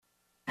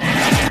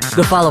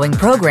The following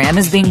program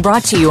is being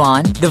brought to you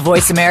on the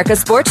Voice America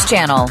Sports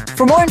Channel.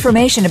 For more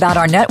information about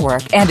our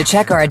network and to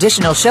check our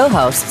additional show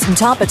hosts and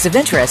topics of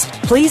interest,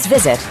 please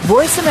visit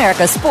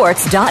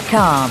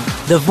voiceamericasports.com.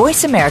 The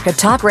Voice America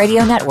Talk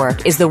Radio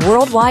Network is the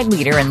worldwide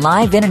leader in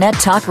live Internet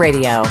talk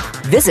radio.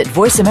 Visit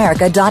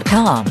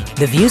voiceamerica.com.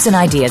 The views and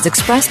ideas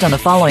expressed on the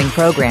following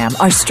program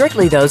are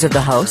strictly those of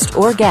the host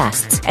or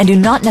guests and do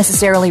not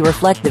necessarily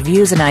reflect the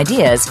views and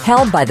ideas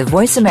held by the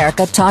Voice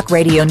America Talk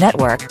Radio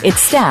Network,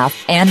 its staff,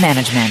 and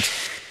management.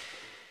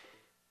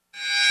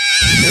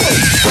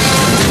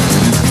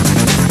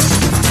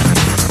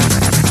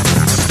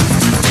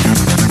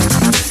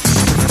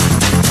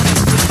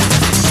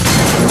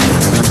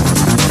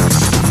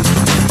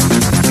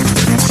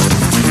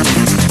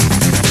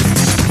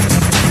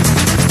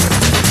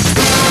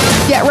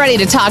 Get ready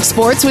to talk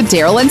sports with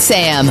Daryl and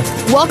Sam.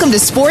 Welcome to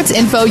Sports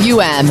Info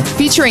UM,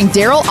 featuring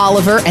Daryl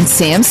Oliver and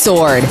Sam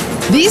Sword.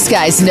 These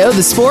guys know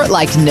the sport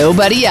like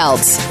nobody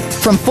else.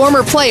 From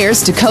former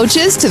players to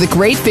coaches to the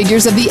great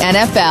figures of the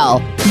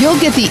NFL, you'll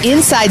get the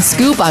inside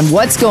scoop on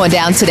what's going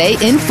down today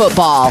in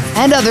football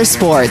and other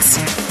sports.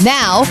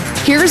 Now,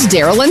 here's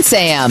Daryl and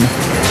Sam.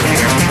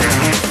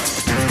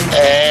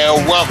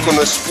 And welcome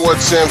to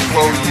Sports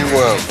Info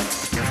UM.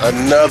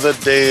 Another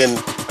day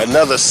and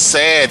another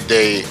sad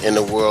day in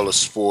the world of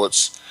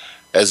sports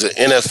as the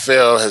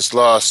NFL has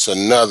lost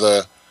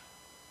another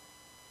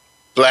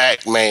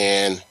black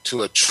man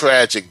to a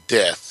tragic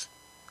death.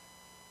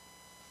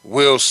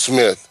 Will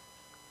Smith,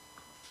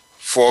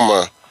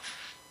 former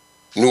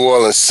New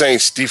Orleans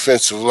Saints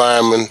defensive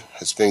lineman,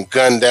 has been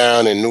gunned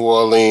down in New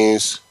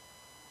Orleans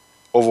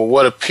over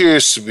what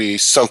appears to be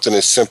something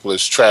as simple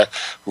as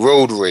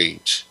road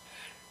rage.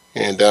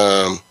 And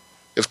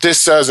if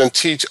this doesn't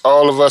teach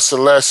all of us a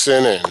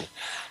lesson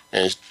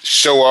and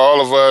show all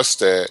of us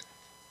that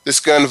this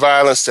gun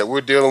violence that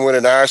we're dealing with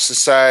in our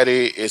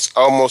society, it's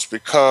almost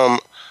become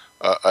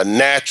a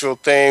natural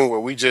thing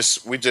where we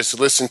just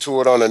listen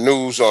to it on the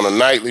news on a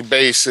nightly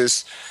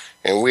basis,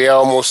 and we're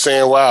almost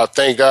saying, wow,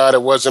 thank God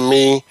it wasn't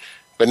me.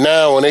 But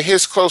now when it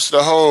hits close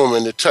to home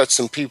and it touches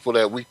some people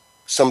that we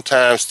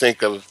sometimes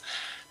think of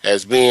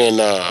as being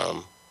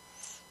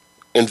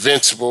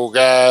invincible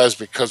guys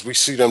because we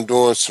see them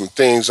doing some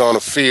things on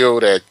the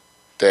field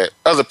that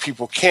other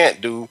people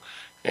can't do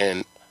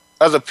and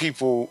other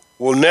people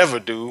will never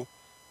do,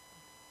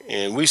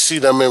 and we see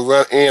them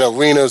in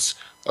arenas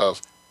of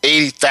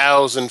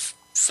 80,000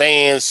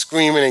 fans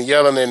screaming and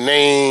yelling their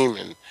name,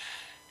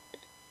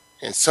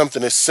 and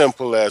something as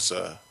simple as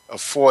a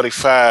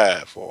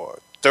 45 or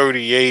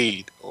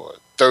 38 or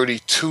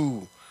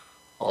 32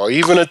 or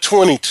even a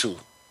 22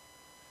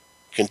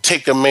 can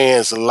take a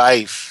man's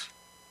life.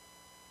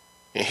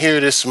 And here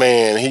this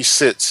man, he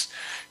sits,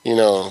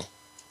 he's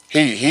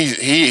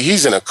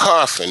in a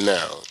coffin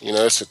now.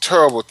 It's a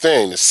terrible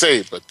thing to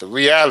say, but the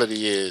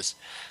reality is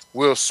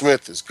Will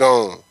Smith is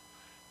gone.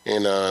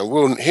 And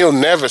he'll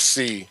never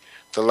see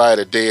the light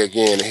of day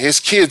again. His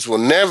kids will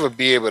never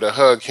be able to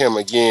hug him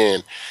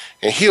again.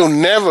 And he'll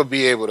never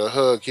be able to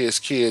hug his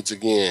kids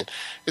again.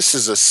 This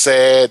is a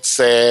sad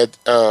state.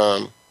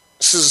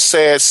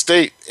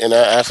 And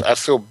I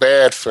feel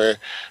bad for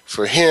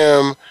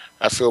him.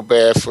 I feel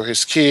bad for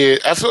his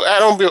kid. I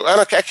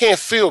can't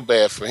feel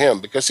bad for him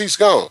because he's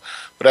gone.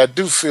 But I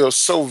do feel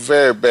so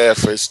very bad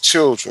for his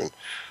children.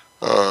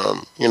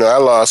 I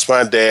lost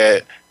my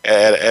dad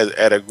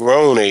at a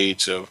grown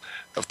age of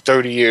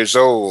 30 years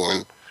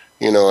old,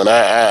 and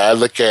I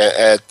look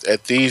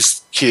at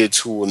these kids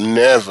who will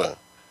never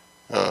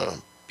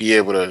be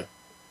able to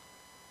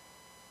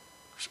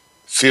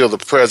feel the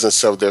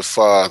presence of their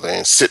father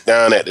and sit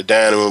down at the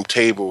dining room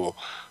table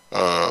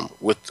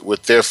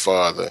with their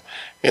father,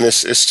 and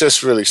it's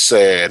just really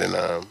sad, and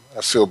I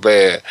feel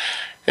bad.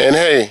 And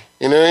hey,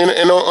 and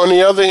on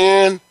the other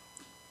end,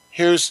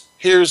 here's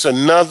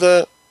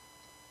another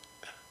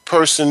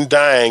person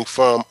dying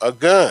from a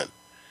gun,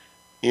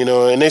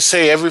 and they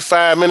say every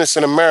 5 minutes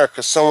in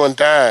America someone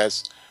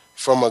dies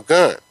from a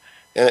gun,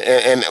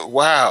 and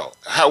wow,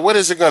 what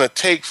is it going to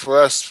take for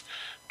us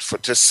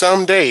to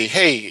someday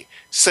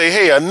say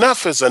hey,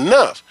 enough is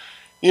enough?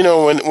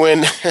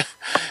 When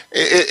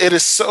it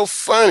is so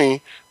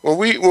funny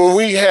when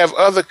we have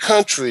other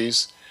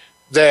countries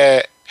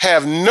that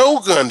have no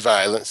gun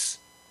violence,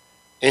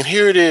 and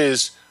here it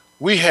is,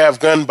 we have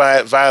gun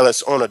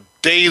violence on a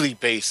daily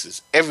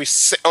basis.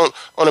 On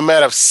a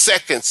matter of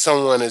seconds,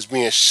 someone is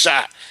being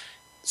shot.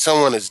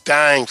 Someone is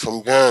dying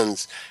from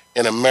guns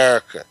in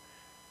America.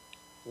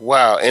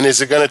 Wow. And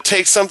is it going to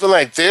take something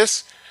like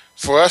this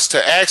for us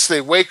to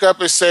actually wake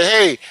up and say,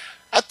 hey,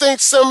 I think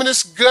some of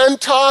this gun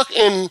talk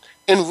in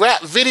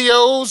rap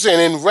videos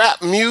and in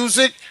rap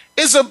music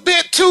is a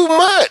bit too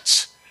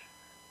much?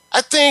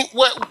 I think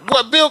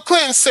what Bill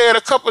Clinton said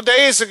a couple of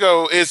days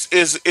ago is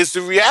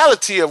the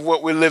reality of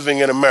what we're living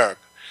in America.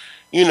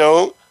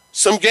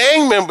 Some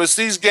gang members,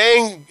 these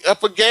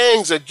upper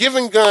gangs are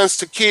giving guns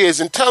to kids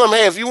and tell them,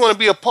 hey, if you want to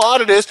be a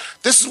part of this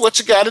is what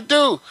you got to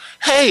do.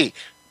 Hey,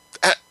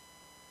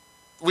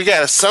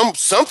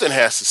 something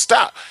has to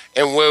stop,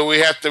 and where we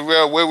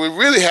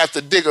really have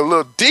to dig a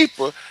little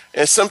deeper.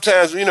 And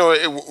sometimes,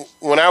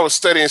 when I was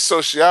studying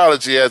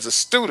sociology as a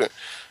student,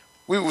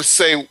 we would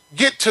say,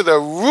 get to the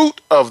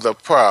root of the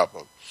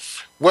problem.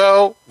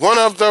 Well, one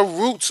of the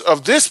roots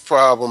of this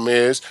problem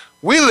is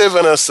we live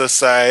in a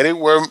society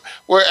where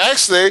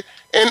actually,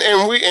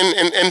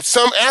 and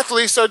some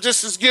athletes are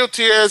just as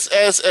guilty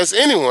as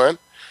anyone.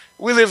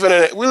 We live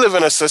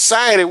in a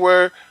society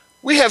where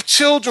we have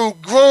children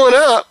growing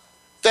up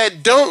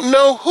that don't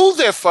know who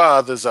their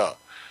fathers are.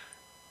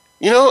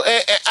 My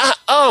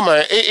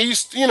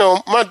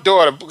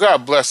daughter,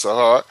 God bless her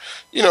heart,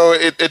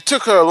 it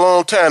took her a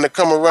long time to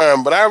come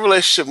around, but our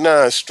relationship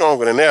now is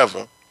stronger than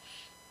ever.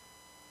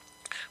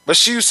 But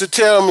she used to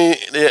tell me,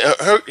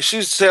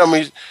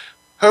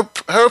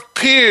 her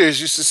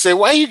peers used to say,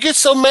 why you get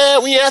so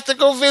mad when you have to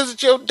go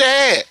visit your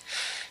dad?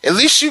 At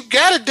least you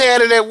got a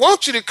daddy that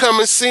wants you to come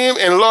and see him.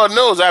 And Lord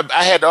knows,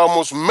 I had to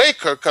almost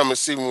make her come and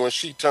see me when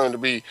she turned to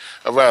be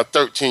around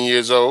 13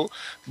 years old.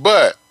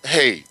 But,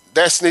 hey,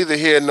 that's neither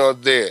here nor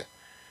there.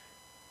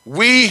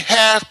 We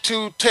have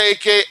to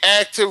take an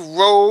active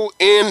role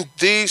in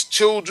these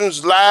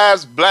children's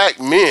lives, black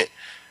men.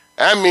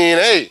 I mean,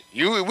 hey,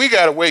 we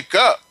got to wake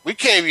up. We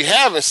can't be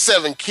having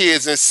 7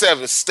 kids in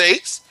 7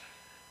 states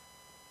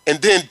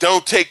and then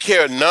don't take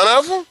care of none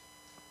of them?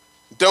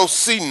 Don't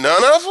see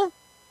none of them?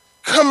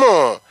 Come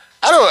on.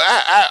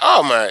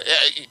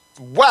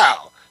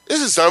 Wow.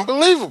 This is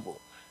unbelievable.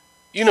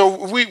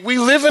 We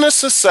live in a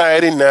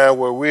society now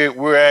where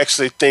we're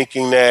actually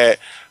thinking that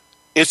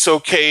it's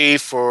okay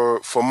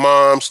for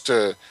moms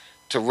to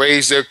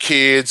raise their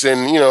kids,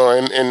 and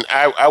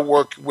I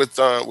work with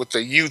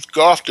the youth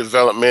golf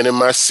development in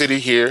my city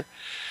here,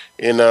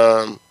 and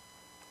I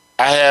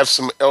have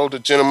some elder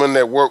gentlemen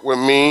that work with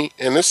me,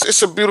 and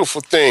it's a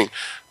beautiful thing.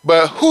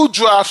 But who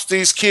drops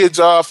these kids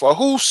off, or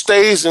who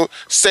stays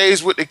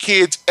with the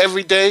kids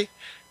every day?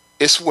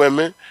 It's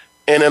women.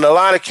 And in a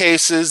lot of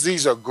cases,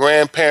 these are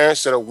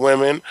grandparents that are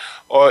women,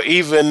 or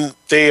even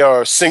they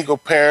are single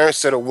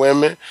parents that are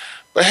women.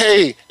 But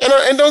hey,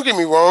 and don't get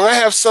me wrong, I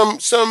have some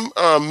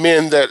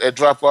men that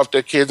drop off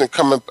their kids and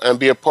come and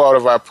be a part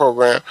of our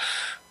program.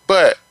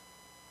 But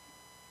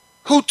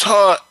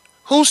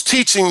who's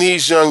teaching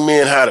these young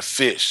men how to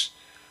fish?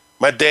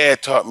 My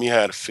dad taught me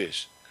how to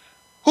fish.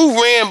 Who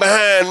ran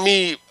behind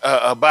me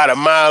about 1.5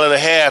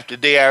 miles the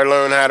day I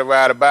learned how to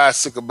ride a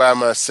bicycle by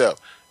myself?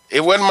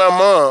 It wasn't my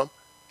mom.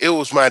 It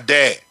was my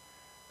dad.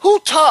 Who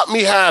taught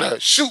me how to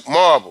shoot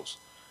marbles?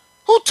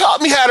 Who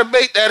taught me how to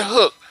bait that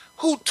hook?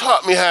 Who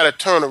taught me how to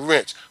turn a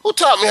wrench? Who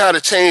taught me how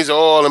to change the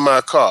oil in my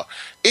car?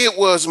 It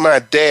was my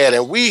dad.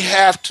 And we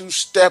have to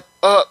step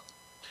up,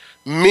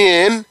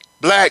 men,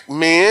 black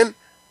men.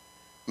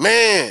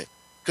 Man,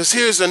 because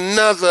here's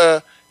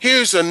another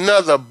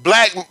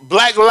black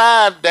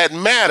life that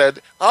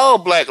mattered. All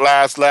black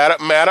lives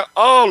matter.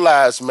 All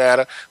lives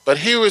matter. But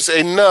here is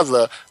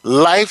another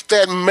life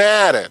that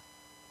mattered,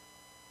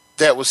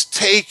 that was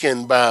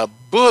taken by a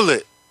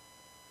bullet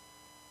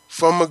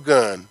from a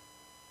gun.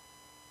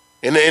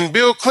 And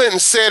Bill Clinton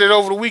said it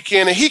over the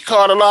weekend, and he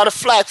caught a lot of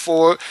flack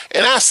for it.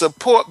 And I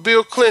support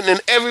Bill Clinton in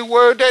every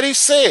word that he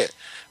said.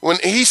 When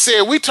he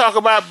said, we talk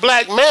about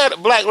black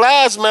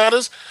lives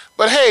matters,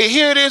 but hey,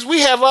 here it is.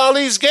 We have all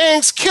these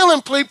gangs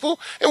killing people,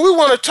 and we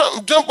want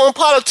to jump on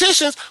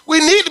politicians. We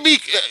need to be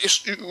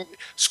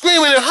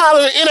screaming and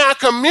hollering in our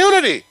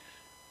community.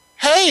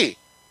 Hey,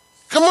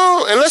 come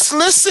on, and let's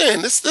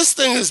listen. This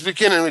thing is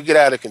beginning to get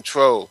out of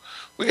control.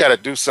 We got to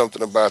do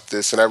something about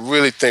this, and I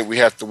really think we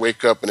have to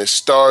wake up, and it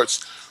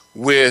starts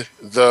with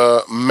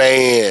the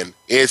man.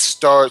 It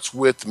starts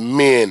with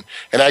men,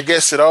 and I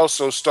guess it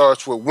also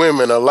starts with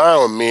women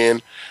allowing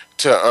men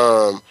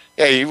to.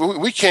 Hey,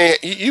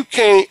 you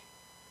can't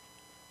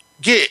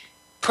get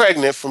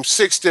pregnant from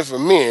 6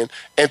 different men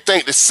and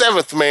think the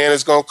 7th man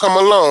is going to come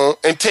along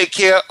and take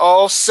care of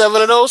all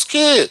 7 of those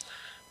kids.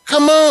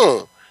 Come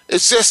on.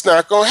 It's just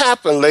not going to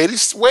happen,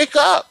 ladies. Wake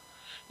up.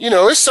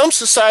 It's some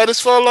societies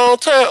for a long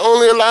time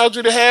only allowed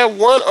you to have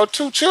 1 or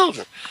 2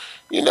 children.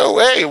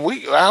 Hey,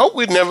 I hope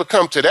we'd never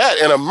come to that.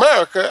 In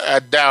America, I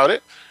doubt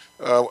it.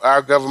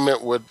 Our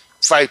government would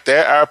fight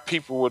that. Our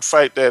people would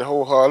fight that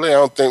wholeheartedly. I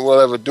don't think we'll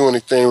ever do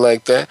anything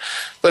like that.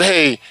 But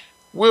hey,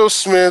 Will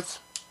Smith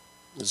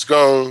is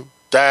gone,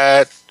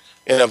 died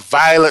in a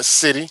violent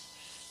city.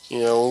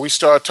 When we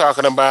start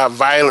talking about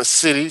violent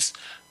cities,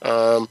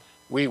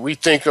 we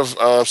think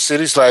of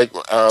cities like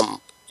the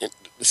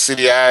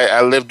city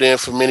I lived in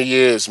for many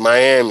years,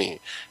 Miami,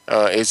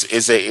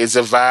 is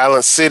a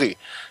violent city.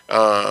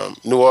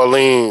 New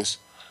Orleans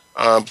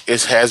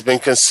has been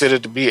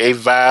considered to be a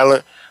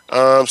violent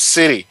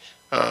city.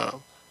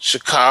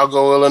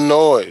 Chicago,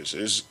 Illinois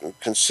is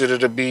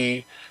considered to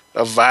be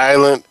a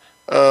violent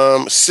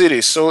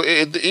city. So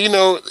they're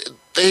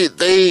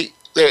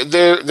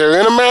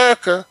in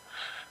America,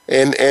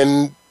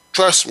 and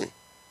trust me,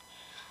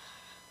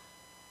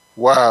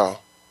 wow,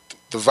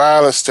 the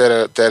violence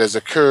that has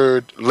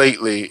occurred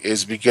lately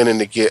is beginning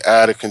to get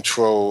out of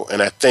control,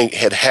 and I think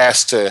it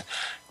has to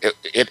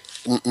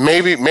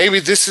maybe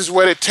this is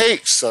what it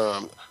takes.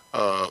 A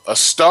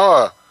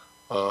star,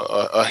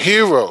 a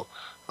hero,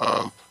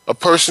 a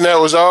person that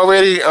was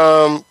already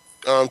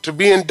to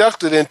be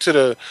inducted into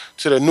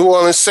the New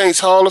Orleans Saints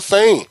Hall of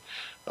Fame.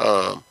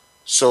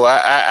 So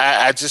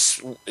I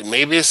just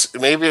maybe it's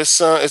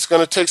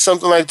going to take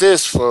something like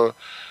this for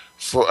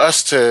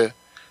us to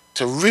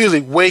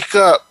really wake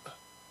up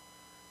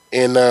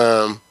and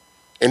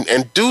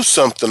do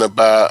something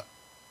about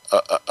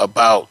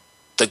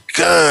the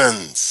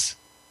guns.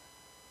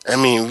 I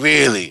mean,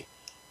 really,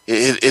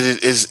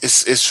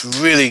 it's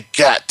really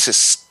got to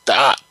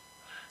stop.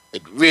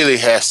 It really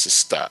has to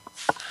stop.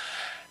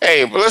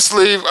 Hey, but let's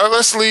leave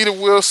the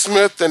Will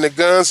Smith and the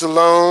guns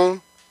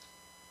alone,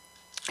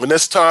 and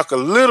let's talk a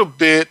little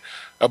bit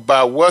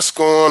about what's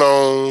going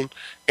on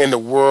in the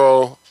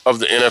world of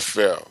the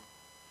NFL.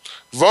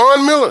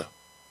 Von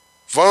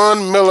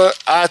Miller,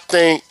 I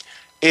think,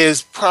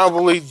 is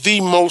probably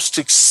the most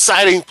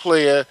exciting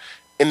player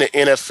in the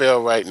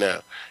NFL right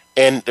now.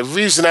 And the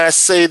reason I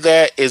say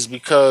that is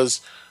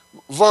because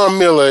Von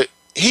Miller,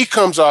 he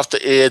comes off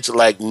the edge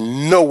like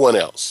no one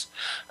else.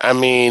 I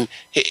mean,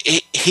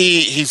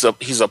 he's a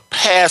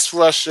pass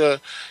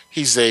rusher.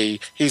 He's a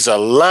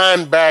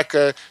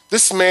linebacker.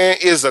 This man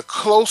is the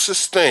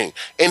closest thing.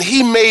 And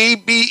he may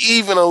be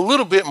even a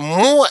little bit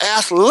more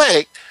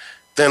athletic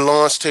than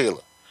Lawrence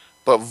Taylor.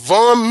 But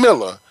Von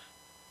Miller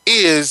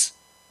is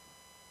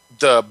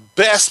the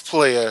best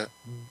player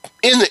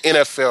in the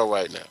NFL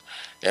right now.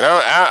 And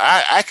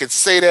I could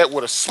say that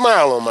with a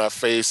smile on my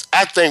face.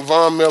 I think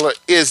Von Miller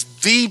is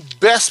the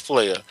best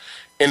player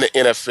in the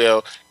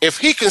NFL. If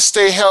he can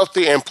stay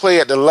healthy and play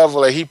at the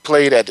level that he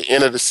played at the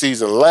end of the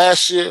season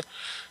last year,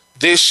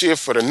 this year,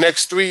 for the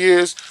next 3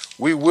 years,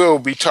 we will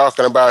be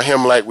talking about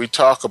him like we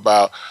talk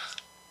about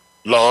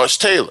Lawrence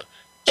Taylor.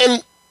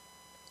 And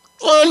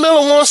Von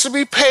Miller wants to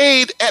be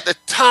paid at the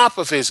top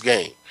of his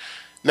game.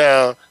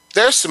 Now,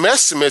 there's some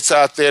estimates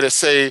out there that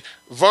say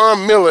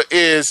Von Miller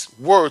is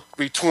worth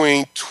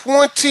between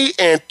 $20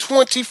 and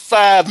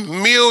 $25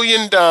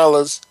 million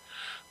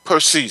per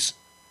season.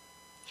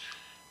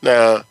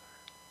 Now,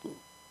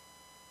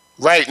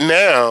 right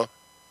now,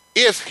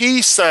 if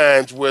he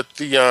signs with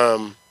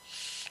the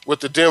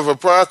Denver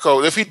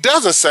Broncos, if he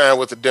doesn't sign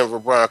with the Denver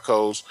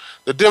Broncos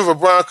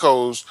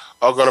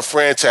are going to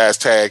franchise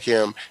tag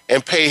him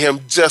and pay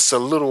him just a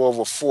little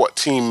over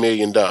 $14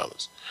 million.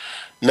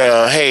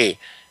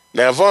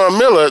 Now, Von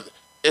Miller,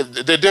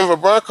 the Denver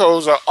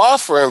Broncos are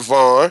offering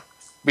Von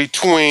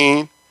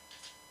between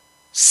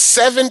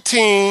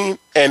 $17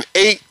 and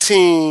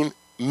 $18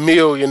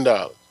 million.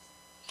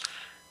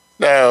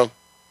 Now,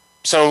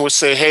 some would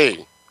say,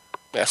 hey,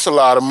 that's a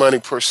lot of money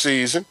per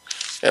season.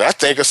 And I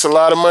think it's a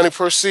lot of money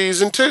per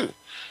season, too.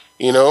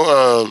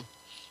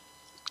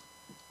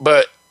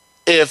 But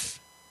if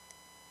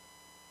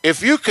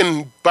you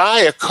can buy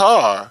a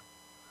car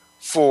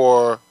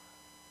for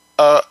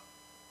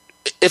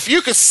if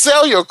you could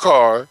sell your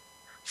car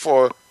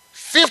for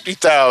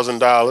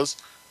 $50,000,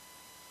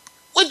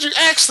 would you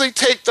actually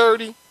take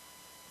 30?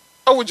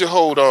 Or would you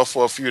hold on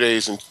for a few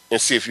days and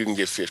see if you can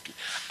get 50?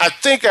 I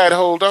think I'd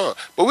hold on.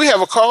 But we have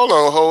a call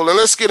on hold, and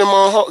let's get him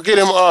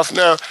off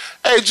now.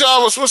 Hey,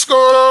 Jarvis, what's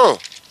going on?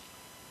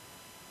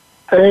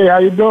 Hey, how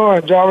you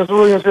doing? Jarvis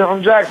Williams here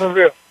from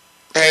Jacksonville.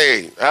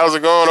 Hey, how's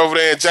it going over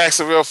there in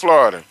Jacksonville,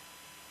 Florida?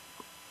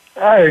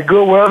 Hey,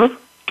 good weather.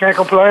 Can't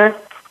complain.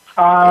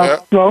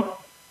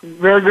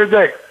 Very good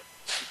day.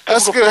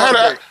 That's good.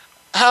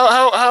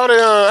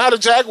 How the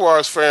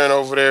Jaguars faring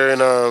over there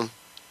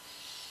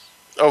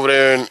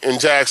in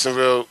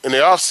Jacksonville in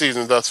the off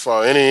season thus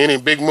far? Any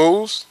big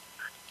moves?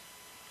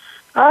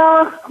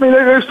 I mean,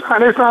 they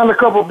signed a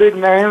couple big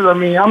names. I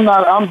mean,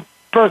 I'm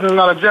personally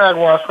not a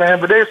Jaguars fan,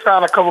 but they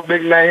signed a couple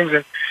big names,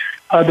 and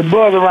the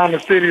buzz around the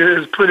city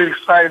is pretty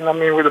exciting. I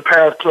mean, with the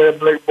past player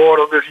Blake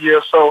Bortles this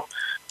year, so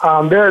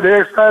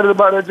they're excited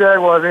about the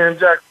Jaguars here in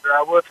Jacksonville.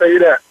 I will tell you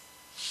that.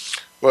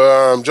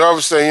 Well,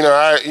 Jarvis,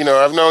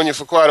 I've known you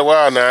for quite a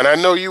while now, and I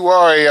know you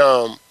are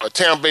a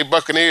Tampa Bay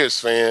Buccaneers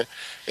fan.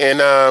 And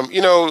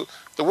the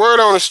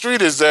word on the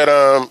street is that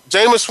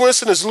Jameis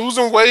Winston is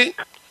losing weight.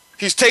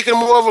 He's taking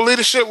more of a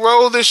leadership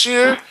role this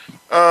year.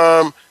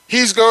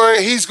 He's going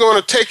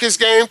to take his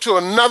game to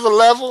another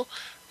level.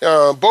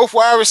 Both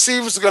wide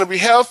receivers are going to be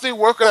healthy,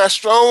 working out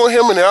strong with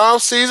him in the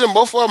offseason.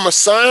 Both of them are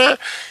signed.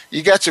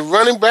 You got your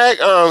running back.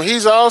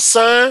 He's all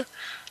signed.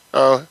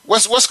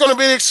 What's going to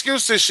be the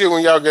excuse this year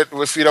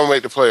if you don't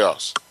make the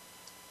playoffs?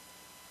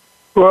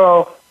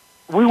 Well,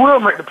 we will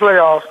make the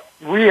playoffs.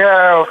 We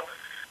have,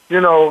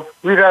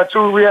 we had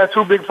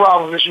two big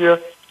problems this year.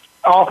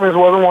 Offense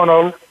wasn't one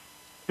of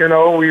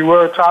them. We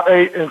were top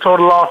 8 in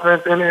total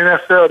offense in the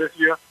NFL this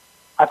year.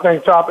 I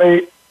think top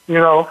 8. I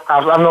know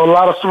a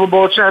lot of Super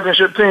Bowl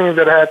championship teams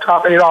that had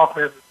top 8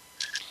 offenses.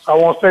 I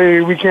won't say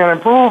we can't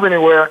improve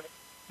anywhere.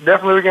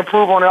 Definitely we can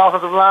improve on the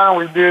offensive line.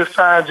 We did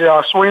sign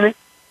J.R. Sweeney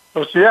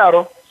from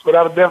Seattle, so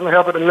that would definitely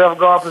help at the left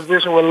guard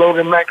position where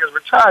Logan Mack is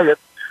retired.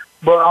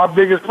 But our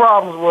biggest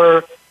problems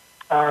were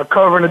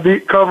covering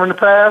the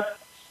pass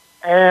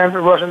and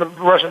rushing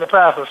the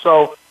passer.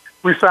 So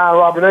we signed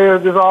Robert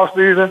Ayers this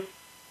offseason.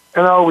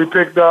 We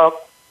picked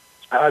up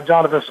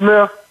Jonathan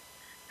Smith,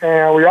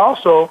 and we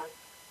also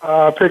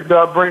picked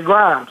up Brent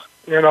Grimes.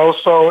 And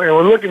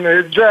we're looking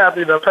to draft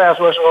either a pass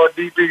rusher or a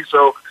DB.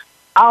 So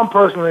I'm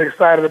personally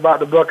excited about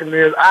the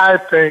Buccaneers. I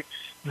think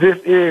this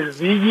is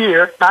the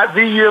year, not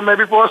the year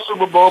maybe for a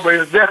Super Bowl, but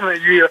it's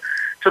definitely a year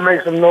to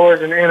make some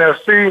noise in the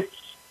NFC,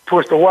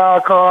 push the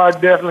wild card,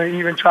 definitely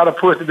even try to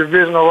push the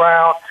divisional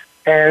round.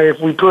 And if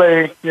we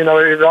play,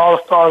 if all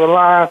the stars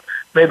align,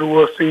 maybe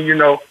we'll see,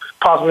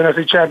 possible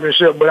NFC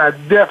championship. But I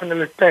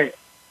definitely think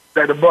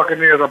that the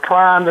Buccaneers are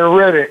primed and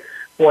ready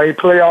for a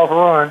playoff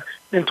run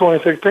in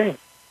 2016.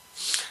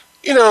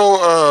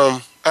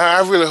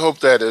 I really hope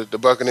that the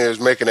Buccaneers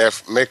make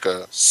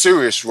a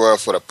serious run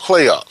for the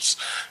playoffs.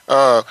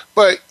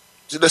 But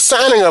the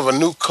signing of a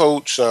new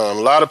coach, a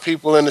lot of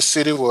people in the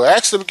city were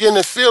actually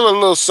beginning to feel a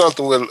little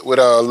something with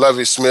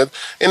Lovie Smith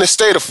in the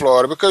state of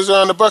Florida, because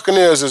the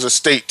Buccaneers is a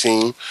state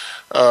team.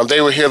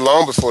 They were here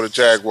long before the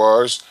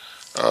Jaguars.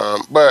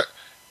 But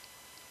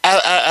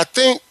I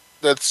think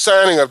the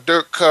signing of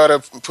Dirk Cutter,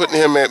 putting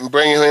him in,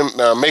 bringing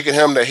him, making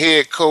him the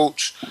head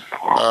coach,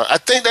 I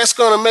think that's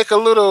going to make a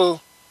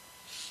little.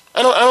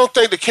 I don't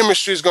think the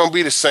chemistry is going to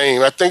be the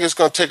same. I think it's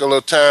going to take a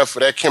little time for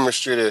that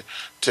chemistry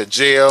to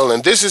gel.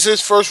 And this is his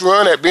first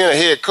run at being a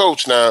head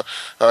coach. Now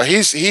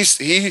he's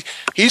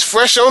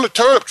fresh on the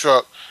turnip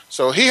truck,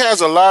 so he has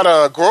a lot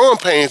of growing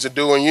pains to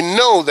do. And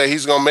that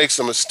he's going to make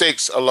some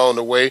mistakes along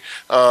the way,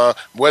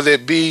 whether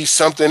it be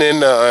something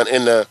in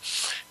the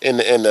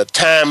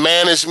time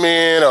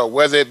management, or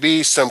whether it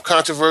be some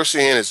controversy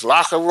in his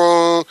locker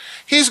room.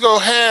 He's going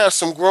to have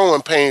some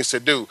growing pains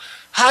to do.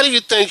 How do you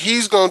think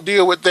he's going to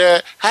deal with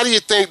that? How do you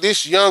think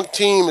this young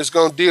team is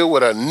going to deal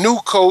with a new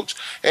coach?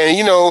 And,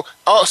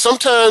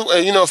 sometimes,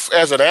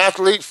 as an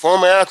athlete,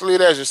 former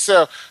athlete as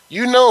yourself,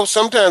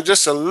 sometimes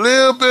just a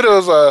little bit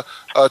of a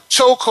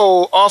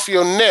chokehold off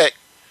your neck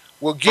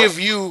will give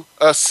you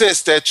a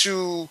sense that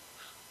you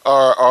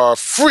are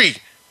free.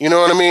 You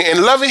know what I mean?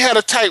 And Lovie had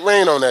a tight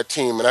rein on that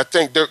team, and I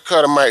think Dirk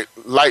Cutter might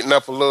lighten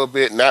up a little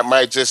bit, and that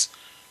might just,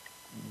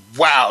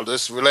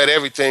 just let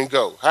everything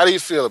go. How do you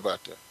feel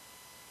about that?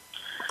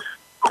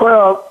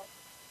 Well,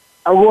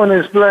 I'm going to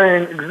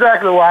explain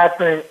exactly why I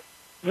think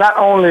not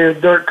only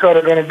is Dirk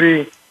Cutter going to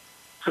be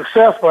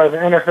successful as an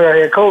NFL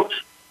head coach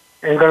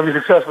and going to be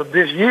successful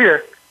this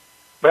year,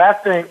 but I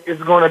think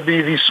it's going to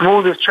be the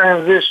smoothest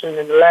transition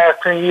in the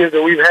last 10 years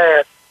that we've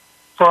had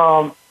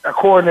from a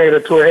coordinator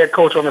to a head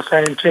coach on the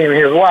same team.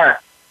 Here's why.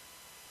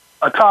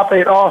 A top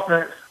 8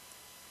 offense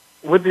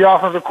with the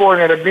offensive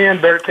coordinator being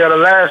Dirk Cutter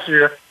last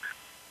year,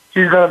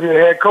 he's going to be the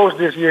head coach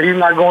this year. He's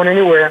not going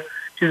anywhere.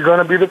 He's going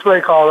to be the play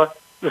caller,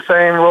 the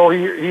same role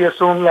he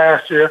assumed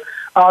last year.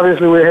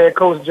 Obviously, with a head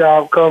coach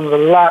job comes a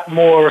lot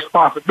more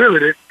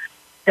responsibility,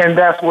 and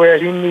that's where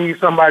he needs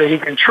somebody he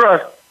can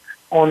trust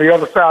on the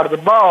other side of the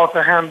ball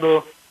to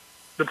handle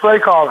the play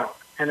calling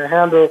and to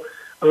handle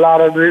a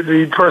lot of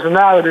the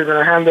personalities and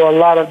to handle a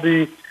lot of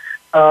the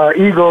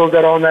egos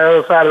that are on the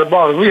other side of the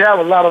ball. We have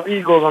a lot of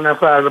egos on that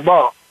side of the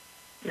ball,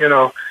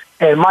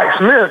 And Mike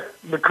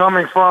Smith,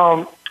 coming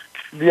from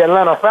the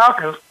Atlanta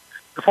Falcons,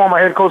 the former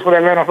head coach for the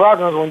Atlanta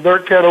Falcons, when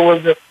Dirk Cutter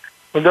was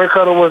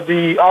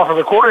the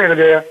offensive coordinator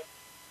there,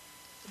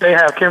 they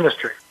have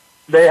chemistry.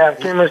 They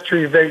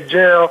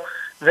gel.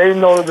 They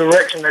know the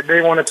direction that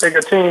they want to take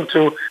a team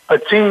to. A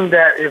team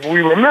that, if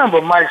we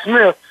remember, Mike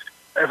Smith,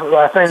 I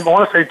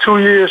want to say 2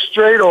 years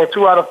straight or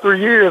 2 out of 3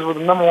 years was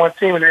the number one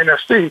team in the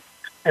NFC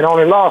and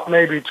only lost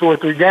maybe 2 or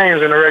 3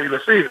 games in the regular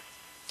season.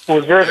 It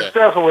was very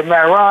successful with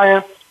Matt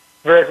Ryan,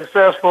 very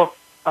successful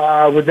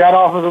with that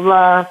offensive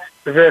line,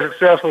 very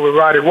successful with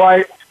Roddy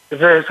White,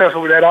 very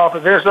successful with that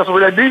offense, very successful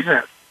with that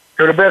defense.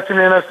 They were the best team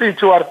in the NFC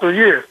 2 out of 3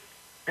 years.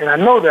 And I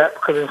know that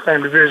because in the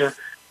same division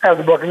as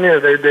the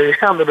Buccaneers, they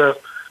handled us,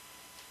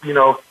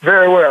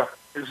 very well.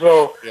 And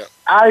so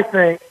I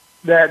think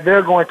that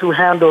they're going to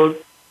handle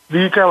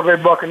the Tampa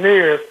Bay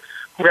Buccaneers,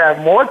 who have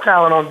more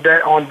talent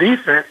on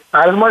defense,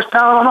 not as much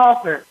talent on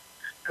offense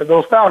as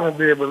those Falcons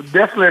did, but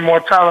definitely more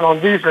talent on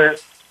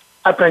defense.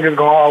 I think it's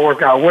going to all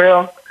work out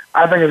well.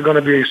 I think it's going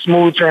to be a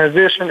smooth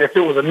transition. If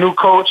it was a new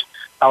coach,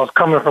 I was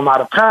coming from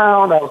out of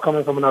town, I was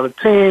coming from another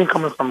team,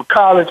 coming from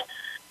college,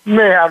 we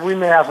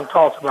may have some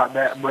talks about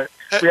that, but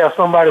we have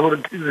somebody who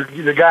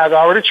the guys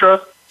already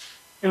trust,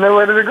 and they're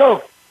ready to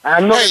go. I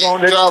know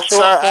they're going to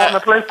show up on the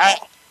place.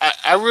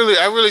 I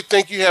really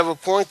think you have a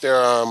point there,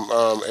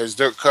 as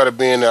Dirk Cutter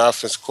being the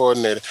offensive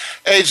coordinator.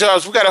 Hey,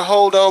 Jobs, we got to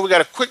hold on. We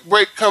got a quick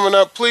break coming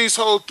up. Please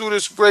hold through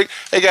this break.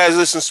 Hey, guys,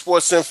 listen to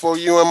Sports Info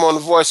UM on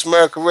the Voice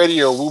America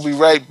Radio. We'll be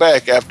right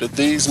back after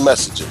these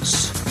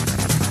messages.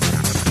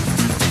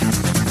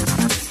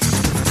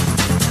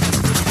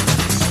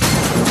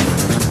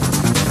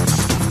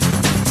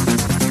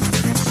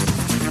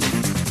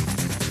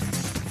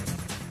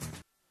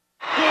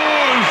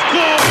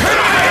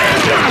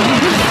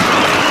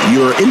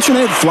 Your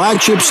internet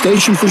flagship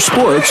station for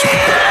sports.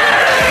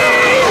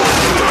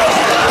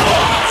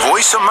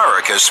 Voice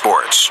America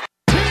Sports.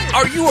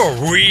 Are you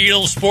a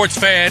real sports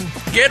fan?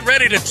 Get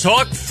ready to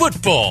talk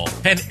football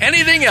and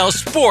anything else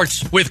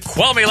sports with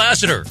Kwame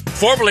Lassiter,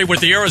 formerly with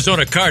the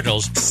Arizona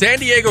Cardinals, San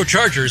Diego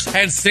Chargers,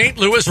 and St.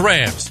 Louis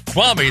Rams.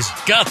 Kwame's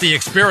got the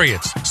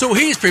experience, so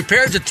he's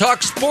prepared to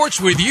talk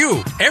sports with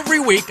you every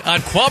week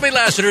on Kwame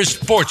Lassiter's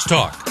Sports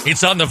Talk.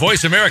 It's on the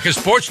Voice America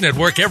Sports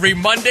Network every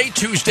Monday,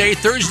 Tuesday,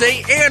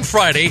 Thursday, and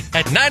Friday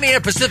at 9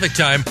 a.m. Pacific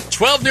Time,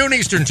 12 noon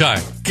Eastern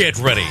Time. Get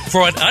ready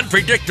for an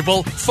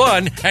unpredictable,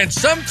 fun, and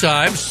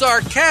sometimes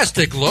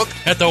sarcastic look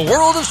at the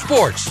world of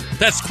sports.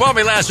 That's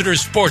Kwame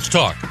Lassiter's Sports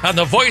Talk on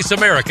the Voice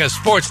America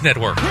Sports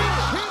Network.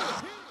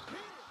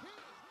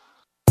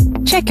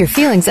 Check your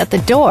feelings at the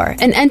door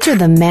and enter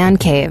the Man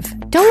Cave.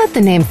 Don't let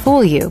the name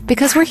fool you,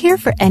 because we're here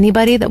for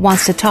anybody that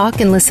wants to talk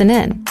and listen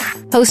in.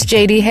 Hosts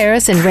J.D.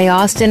 Harris and Ray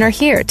Austin are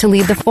here to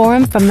lead the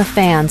forum from the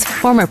fans,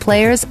 former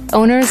players,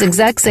 owners,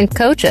 execs, and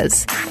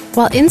coaches.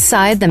 While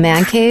inside the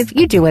Man Cave,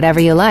 you do whatever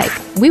you like.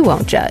 We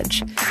won't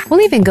judge.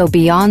 We'll even go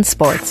beyond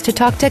sports to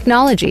talk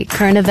technology,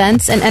 current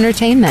events, and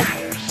entertainment.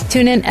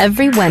 Tune in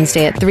every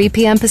Wednesday at 3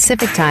 p.m.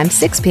 Pacific Time,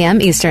 6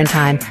 p.m. Eastern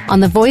Time on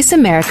the Voice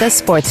America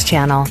Sports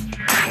Channel.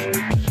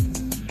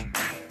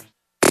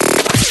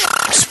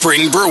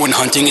 Spring Bruin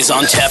hunting is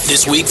on tap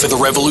this week for the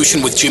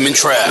Revolution with Jim and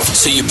Trav,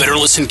 so you better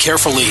listen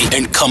carefully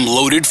and come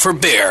loaded for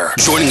bear.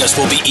 Joining us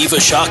will be Eva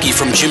Shockey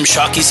from Jim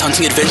Shockey's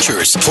Hunting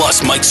Adventures,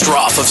 plus Mike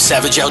Stroff of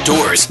Savage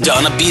Outdoors,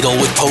 Donna Beadle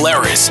with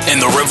Polaris,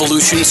 and the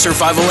Revolution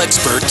survival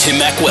expert Tim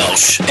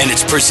MacWelsh. And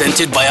it's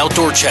presented by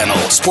Outdoor Channel,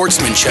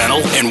 Sportsman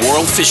Channel, and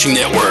World Fishing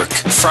Network.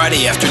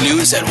 Friday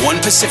afternoons at 1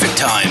 Pacific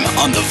Time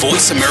on the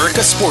Voice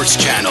America Sports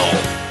Channel.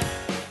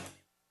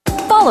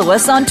 Follow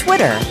us on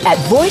Twitter at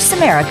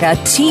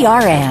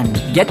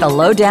VoiceAmericaTRN. Get the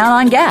lowdown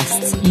on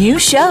guests, new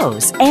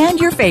shows, and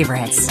your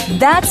favorites.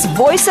 That's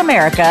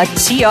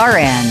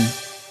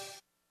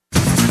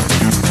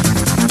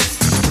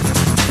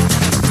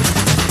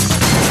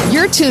VoiceAmericaTRN.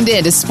 You're tuned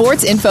in to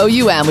Sports Info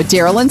UM with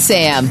Daryl and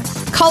Sam.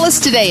 Call us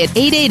today at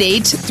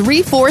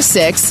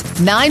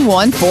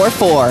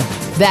 888-346-9144.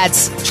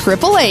 That's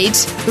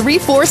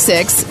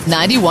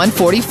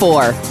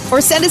 888-346-9144.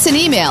 Or send us an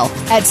email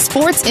at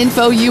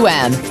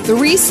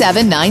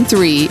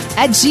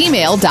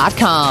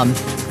sportsinfoum3793@gmail.com.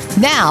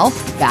 Now,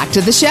 back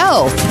to the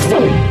show.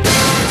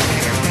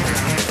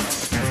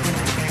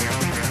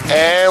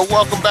 And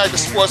welcome back to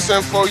Sports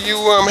Info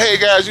UM. Hey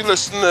guys, you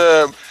listen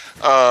to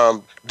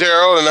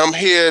Daryl, and I'm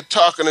here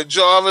talking to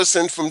Jarvis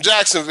and from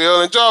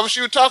Jacksonville. And Jarvis,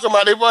 you were talking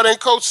about they brought in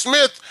Coach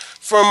Smith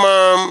from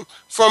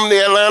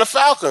the Atlanta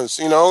Falcons,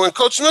 you know, and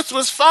Coach Smith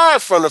was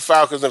fired from the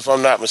Falcons, if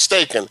I'm not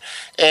mistaken.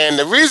 And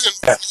the reason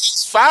he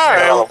was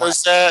fired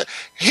was that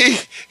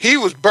he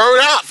was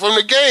burned out from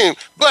the game.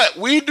 But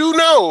we do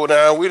know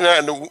now,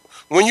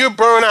 when you're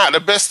burned out, the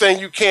best thing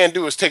you can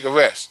do is take a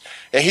rest.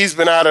 And he's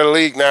been out of the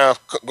league now,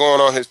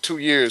 going on his 2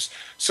 years.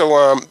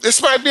 So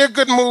this might be a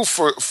good move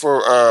for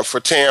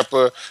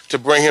Tampa to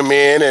bring him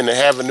in and to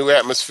have a new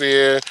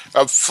atmosphere,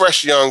 a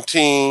fresh young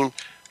team.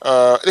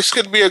 This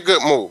could be a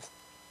good move.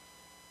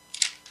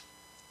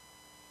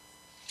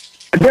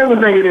 I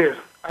definitely think it is.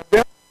 I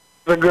definitely think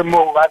it's a good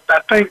move. I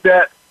think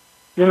that,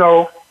 you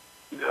know,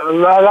 a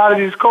lot of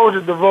these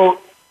coaches devote,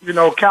 you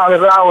know,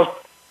 countless hours,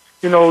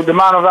 you know, the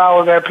amount of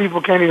hours that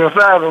people can't even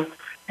fathom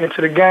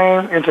into the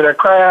game, into their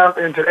craft,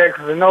 into the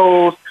X's and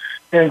O's,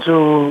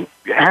 into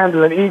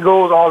handling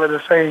egos all at the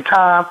same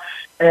time.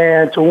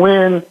 And to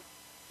win,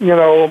 you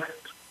know,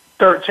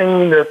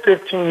 13 to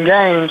 15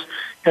 games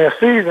in a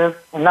season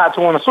and not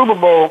to win a Super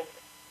Bowl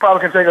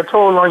probably can take a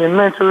toll on you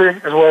mentally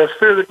as well as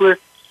physically.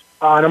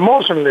 And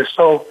emotionally.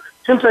 So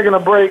him taking a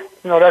break,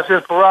 you know, that's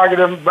his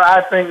prerogative. But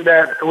I think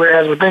that,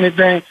 as with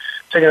anything,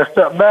 taking a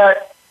step back,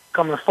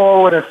 coming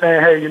forward and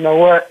saying, hey, you know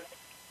what,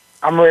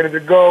 I'm ready to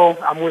go.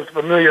 I'm with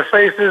familiar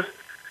faces.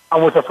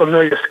 I'm with a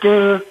familiar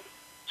scheme as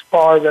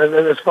far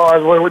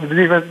as what the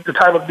defense, the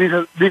type of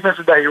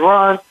defenses that he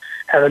runs,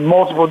 having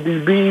multiple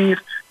DBs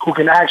who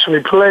can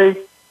actually play,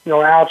 you know,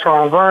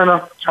 Altron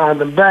Verner,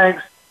 Jonathan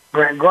Banks,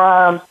 Grant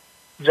Grimes,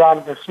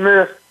 Jonathan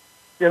Smith.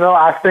 You know,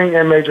 I think,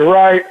 and Major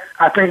Wright,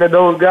 I think that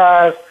those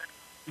guys,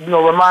 you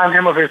know, remind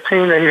him of his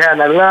team that he had in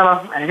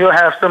Atlanta, and he'll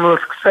have similar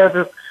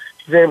successes.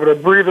 He's able to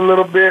breathe a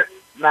little bit.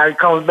 Now he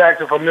comes back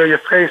to familiar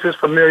faces,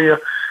 familiar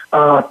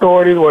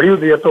authority. Well, he was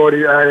the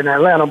authority in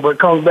Atlanta, but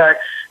comes back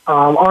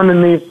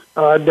underneath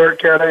Dirk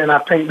Koetter, and I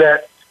think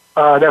that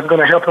that's going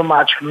to help him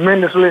out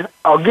tremendously.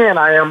 Again,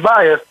 I am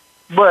biased,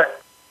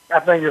 but I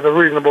think it's a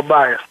reasonable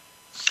bias.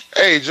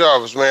 Hey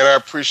Jarvis, man, I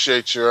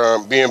appreciate your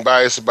being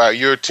biased about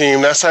your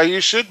team. That's how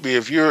you should be.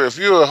 If you're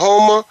a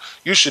homer,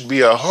 you should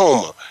be a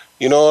homer.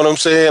 You know what I'm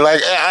saying?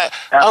 Like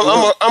I'm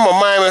a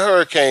Miami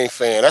Hurricane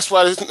fan. That's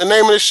why the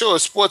name of the show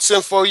is Sports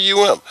Info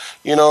UM.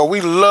 You know,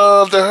 we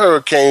love the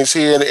Hurricanes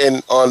here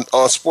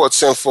on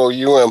Sports Info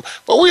UM,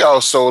 but we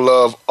also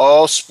love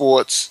all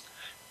sports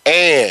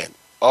and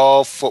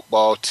all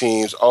football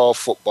teams, all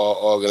football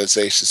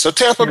organizations. So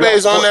Tampa Bay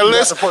is on that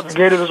list. Support the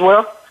Gators as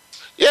well.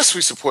 Yes,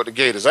 we support the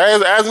Gators.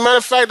 As a matter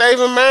of fact, I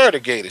even married a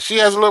Gator. She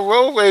has a little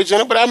road rage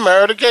in it, but I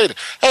married a Gator.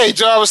 Hey,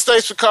 Jarvis,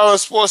 thanks for calling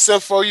Sports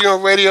Info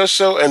UN Radio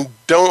Show, and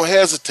don't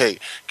hesitate.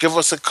 Give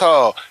us a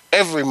call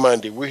every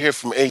Monday. We're here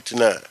from 8 to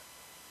 9.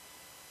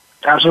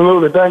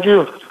 Absolutely. Thank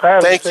you.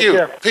 Thank you.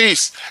 Care.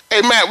 Peace.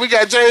 Hey, Matt, we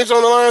got James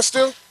on the line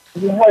still?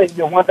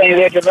 One thing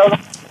that you know.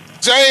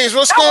 James,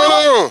 what's going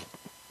on?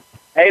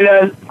 Hey,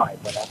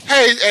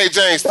 Hey,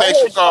 James,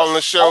 thanks for calling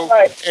the show.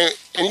 Right.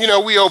 And you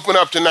know, we open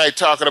up tonight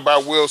talking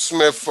about Will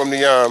Smith from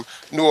the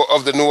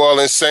New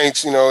Orleans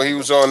Saints. You know, he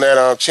was on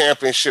that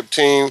championship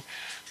team,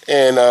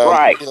 and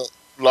you know,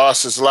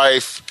 lost his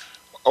life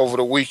over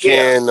the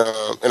weekend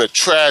in a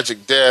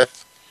tragic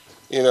death.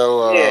 You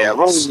know,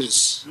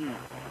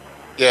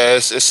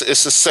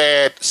 it's a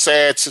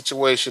sad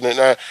situation,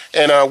 and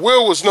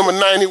Will was number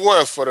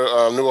 91 for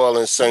the New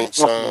Orleans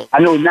Saints. I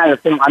know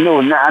nothing. I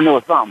know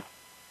something.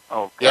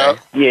 Okay.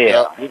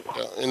 Yeah.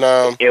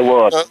 And it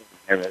was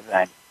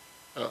everything.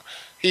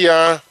 He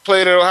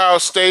played at Ohio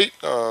State.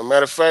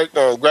 Matter of fact,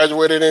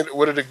 graduated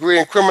with a degree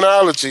in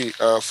criminology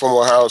from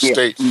Ohio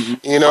State.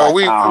 Mm-hmm. You know,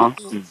 we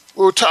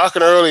were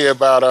talking earlier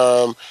about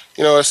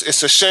you know,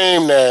 it's a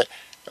shame that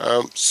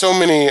so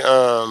many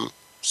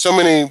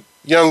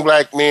young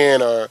black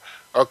men are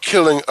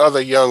killing other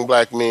young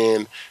black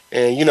men.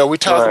 And you know, we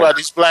talk about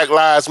these Black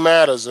Lives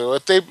Matters, or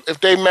if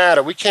they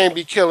matter, we can't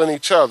be killing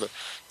each other.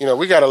 You know,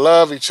 we gotta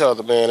love each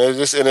other, man.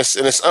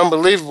 It's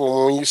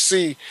unbelievable when you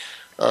see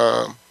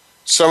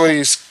some of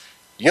these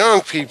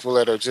young people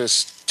that are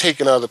just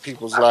taking other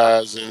people's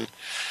lives, and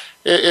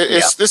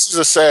this is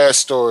a sad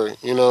story,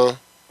 you know.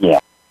 Yeah.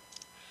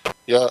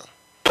 Yeah.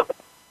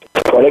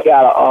 Well, they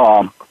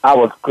got I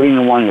was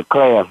cleaning one of the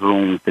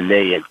classrooms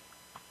today, and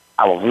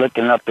I was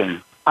looking up,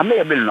 and I may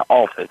have been in the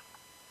office,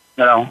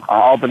 you know,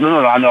 I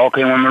know I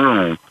came in the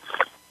room,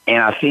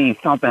 and I seen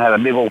something had a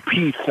big old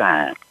peace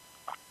sign.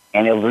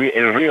 And it was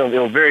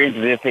very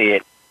interesting. It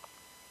said,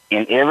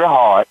 in every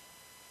heart,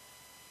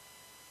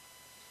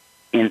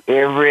 in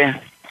every,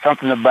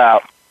 something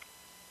about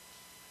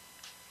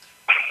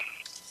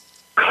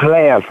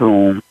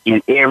classroom,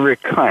 in every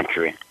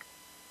country,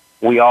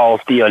 we all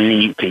still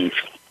need peace.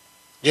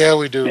 Yeah,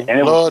 we do.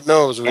 And Lord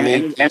knows we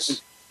need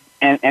peace.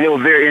 And it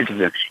was very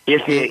interesting.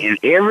 It said, in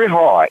every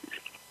heart,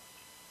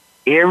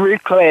 every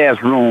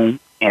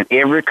classroom, and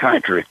every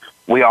country,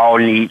 we all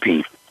need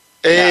peace.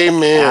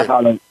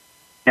 Amen.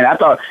 And I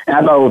thought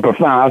it was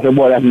profound. I said,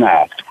 "Boy, that's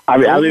nice." I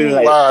really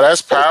like. Wow,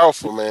 that's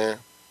powerful, man.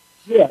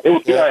 Yeah,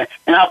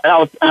 and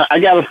I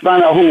got to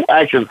find out who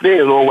actually said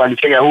it, or I can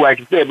check out who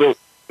actually said it.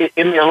 But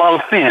it made a lot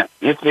of sense.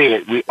 It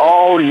said we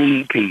all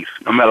need peace,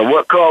 no matter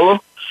what color.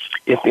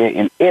 It said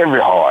in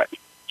every heart,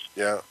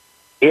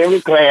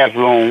 every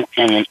classroom,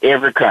 and in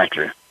every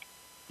country,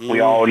 we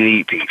all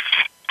need peace.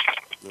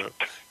 Yeah.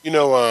 You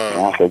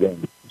know,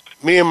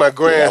 me and my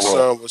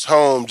grandson was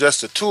home, just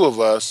the two of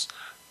us,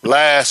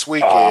 last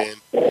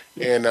weekend,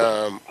 and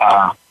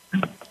I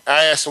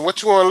asked him,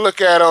 what you want to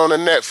look at on the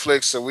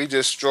Netflix? So we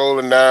just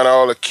strolling down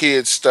all the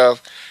kids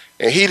stuff,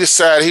 and he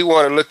decided he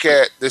wanted to look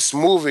at this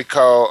movie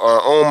called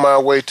On My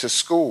Way to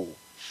School,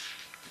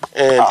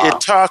 and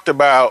it talked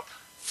about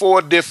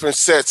 4 different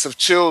sets of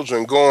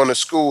children going to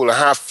school and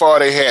how far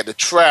they had to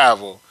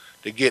travel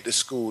to get to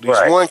school. These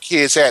one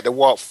kids had to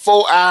walk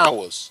 4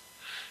 hours.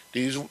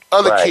 These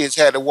other kids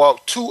had to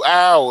walk 2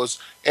 hours,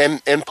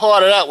 and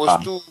part of that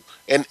was through.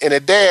 And the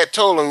dad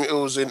told him, it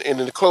was in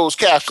the closed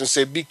caption,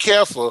 said, be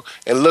careful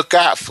and look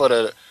out for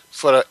the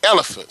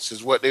elephants,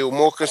 is what they were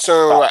more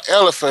concerned about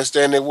elephants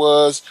than it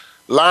was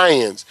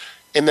lions.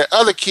 And the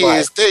other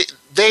kids,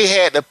 they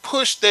had to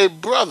push their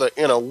brother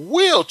in a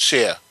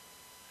wheelchair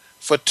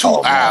for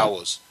 2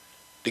 hours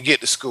to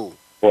get to school.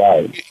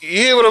 You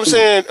hear what I'm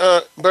saying,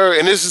 Bird?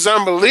 And this is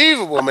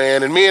unbelievable,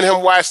 man. And me and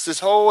him watched this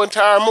whole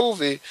entire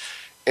movie.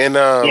 And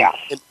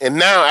and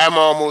now I'm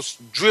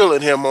almost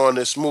drilling him on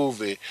this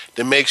movie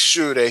to make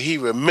sure that he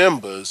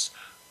remembers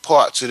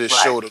parts of this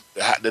show to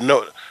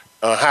know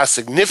how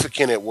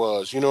significant it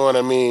was. You know what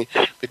I mean?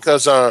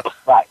 Because that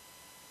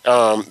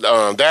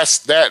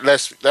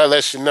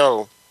lets you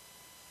know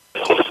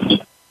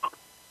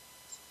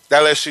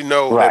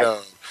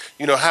that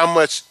you know how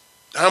much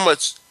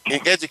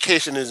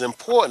education is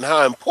important,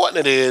 how important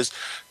it is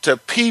to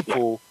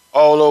people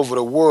all over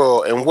the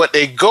world, and what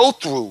they go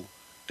through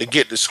to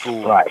get to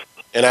school.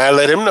 And I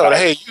let him know that,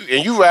 hey,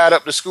 you ride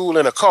up to school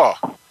in a car,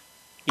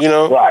 you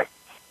know?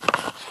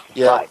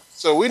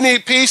 So we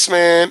need peace,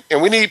 man,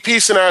 and we need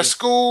peace in our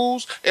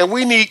schools, and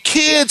we need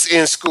kids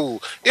in school.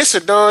 It's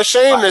a darn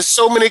shame that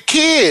so many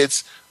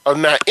kids are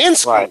not in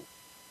school,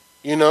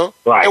 you know?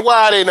 And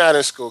why are they not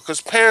in school?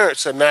 Because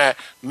parents are not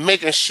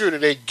making sure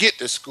that they get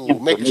to school,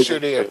 making sure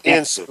they are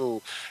in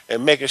school,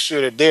 and making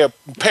sure that their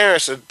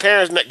parents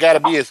got to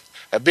be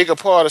a bigger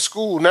part of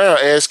school now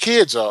as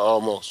kids are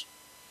almost.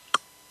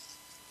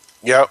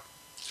 Yep.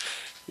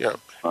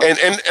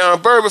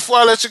 And Bird, before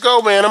I let you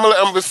go, man,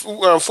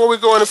 before we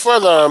go any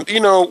further, you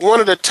know, one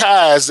of the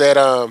ties that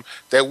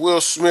that Will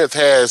Smith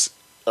has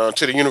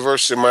to the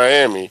University of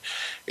Miami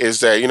is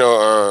that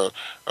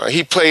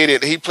he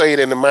played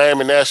in the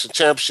Miami National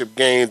Championship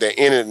game that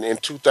ended in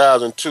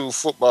 2002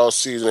 football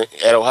season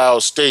at Ohio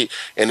State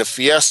in the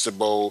Fiesta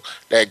Bowl.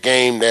 That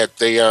game that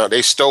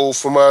they stole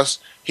from us.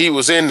 He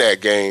was in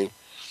that game.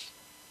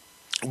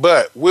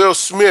 But Will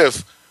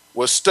Smith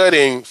was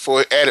studying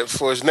for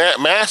his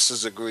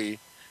master's degree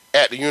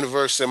at the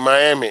University of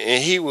Miami,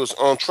 and he was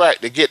on track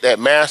to get that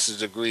master's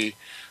degree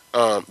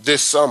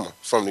this summer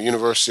from the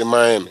University of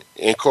Miami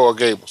in Coral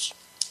Gables.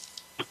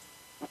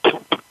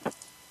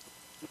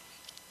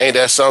 Ain't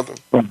that something?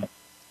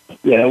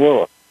 Yeah, it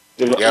was.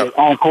 It was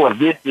on course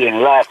this year,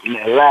 and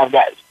live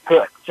got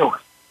cut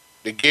short.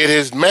 To get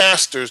his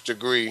master's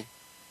degree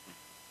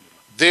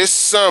this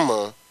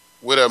summer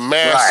with a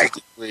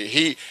master's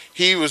degree.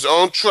 He was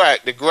on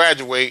track to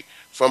graduate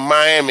from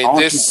Miami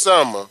this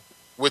summer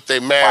with a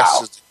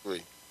master's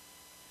degree.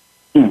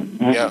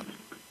 Mm-hmm.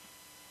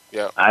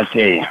 Yeah. I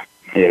tell you.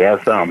 Yeah,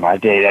 that's something. I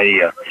tell you that,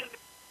 yeah.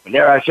 But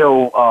there I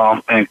show,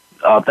 and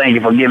thank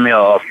you for giving me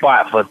a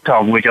spot for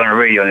talking with you on the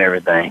radio and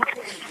everything.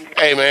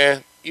 Hey,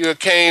 man, you're a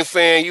Kane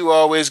fan. You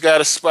always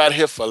got a spot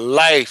here for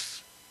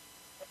life.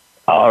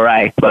 All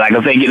right. But like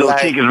I say, get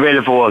those tickets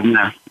ready for us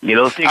now. Get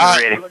those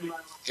tickets ready.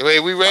 Hey,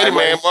 we ready,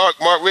 man.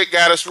 Mark Rick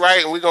got us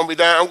right, and we're going to be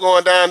down. I'm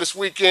going down this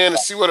weekend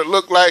to see what it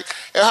looked like.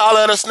 And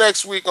holler at us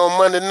next week on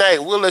Monday night.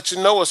 We'll let you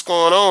know what's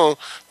going on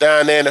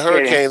down there in the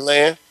hurricane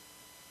land.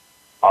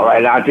 All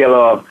right, I'll tell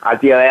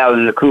Al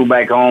and the crew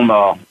back home.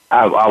 I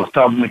was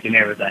talking with you and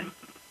everything.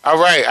 All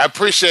right, I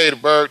appreciate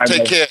it, Berg.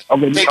 Take care.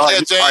 Okay, Take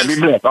care, James. All right, be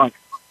blessed. All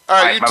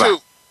right, you bye-bye. too.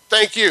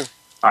 Thank you.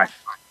 All right,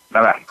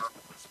 bye-bye.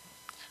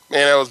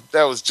 Man,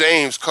 that was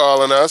James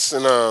calling us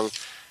and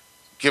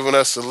giving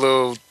us a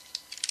little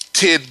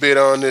tidbit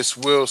on this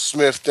Will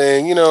Smith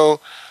thing. You know,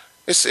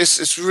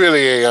 it's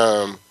really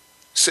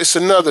it's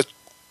another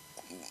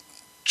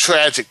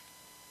tragic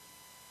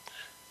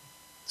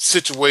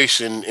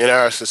situation in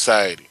our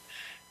society,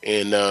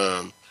 and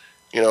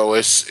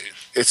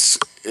it's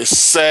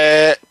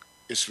sad.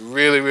 It's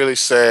really, really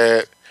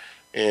sad,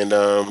 and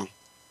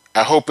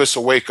I hope it's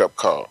a wake up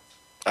call.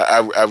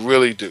 I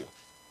really do.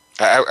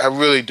 I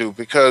really do,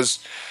 because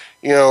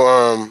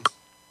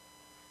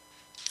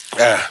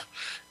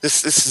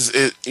this is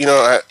it.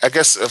 I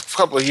guess a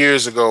couple of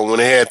years ago when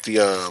they had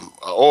the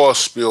oil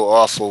spill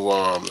off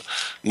of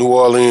New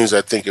Orleans,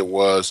 I think it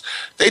was,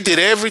 they did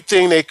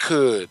everything they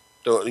could.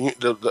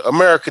 The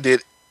America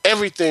did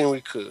everything we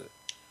could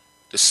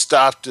to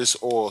stop this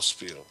oil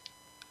spill.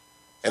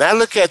 And I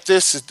look at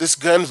this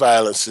gun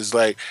violence is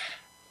like,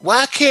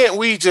 why can't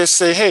we just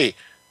say, hey,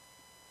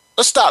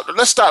 let's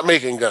stop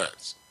making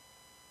guns?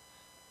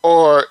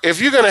 Or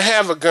if you're going to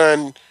have a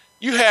gun,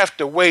 you have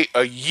to wait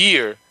a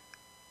year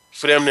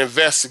for them to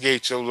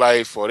investigate your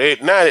life, or they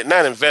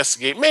not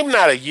investigate, maybe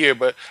not a year,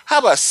 but how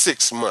about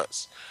 6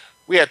 months?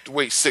 We have to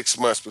wait 6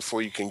 months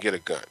before you can get a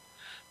gun,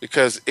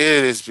 because it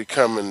is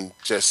becoming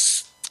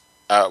just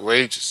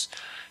outrageous.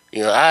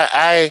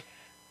 I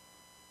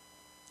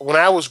when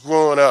I was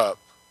growing up,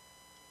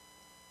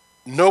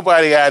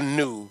 nobody I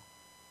knew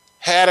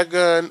had a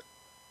gun,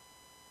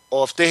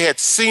 or if they had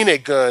seen a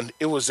gun,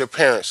 it was their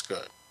parents'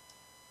 gun.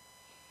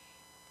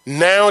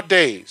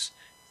 Nowadays,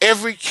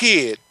 every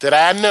kid that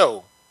I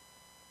know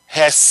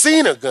has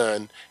seen a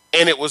gun,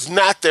 and it was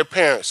not their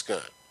parents'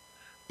 gun.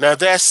 Now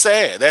that's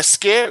sad. That's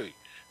scary.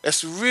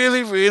 That's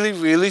really, really,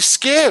 really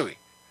scary.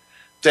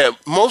 That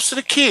most of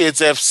the kids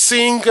have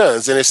seen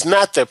guns, and it's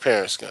not their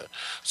parents' gun.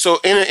 So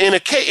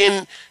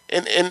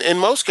in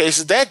most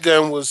cases, that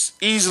gun was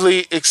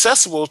easily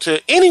accessible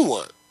to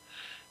anyone.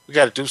 We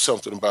got to do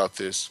something about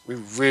this. We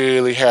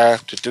really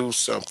have to do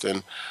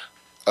something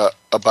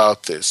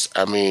about this.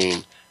 I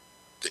mean,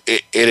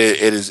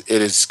 it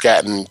has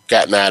gotten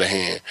out of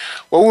hand.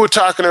 Well, we were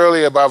talking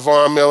earlier about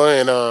Von Miller,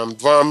 and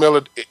Von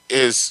Miller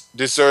is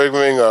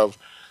deserving of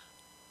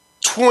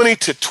 $20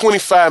 to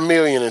 $25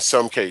 million in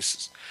some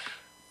cases.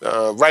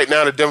 Right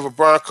now, the Denver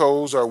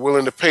Broncos are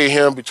willing to pay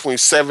him between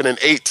 $7 and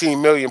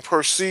 $18 million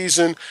per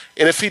season,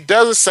 and if he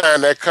doesn't sign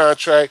that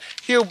contract,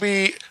 he'll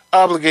be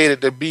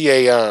obligated to be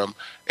a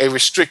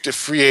restricted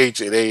free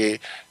agent.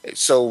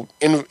 So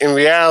in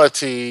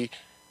reality,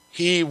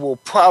 he will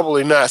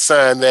probably not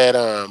sign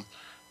that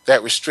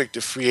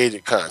restricted free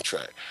agent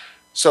contract.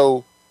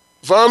 So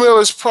Von Miller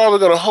is probably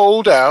going to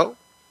hold out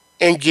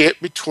and get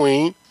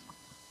between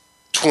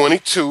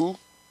 $20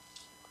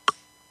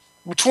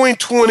 and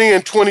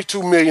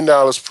 $22 million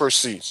per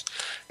season.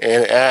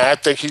 And I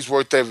think he's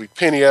worth every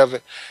penny of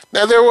it.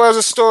 Now, there was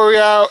a story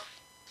out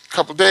a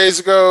couple days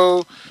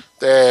ago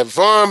that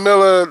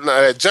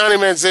Johnny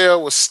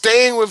Manziel was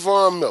staying with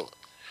Von Miller.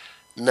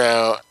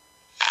 Now,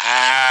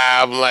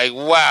 I'm like,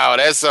 wow,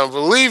 that's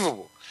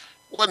unbelievable.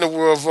 What in the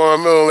world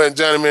Von Miller letting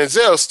Johnny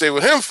Manziel stay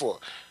with him for?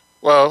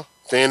 Well,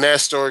 then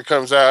that story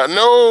comes out.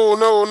 No,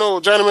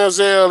 Johnny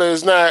Manziel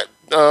is not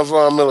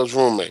Von Miller's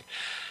roommate.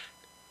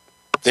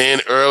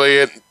 Then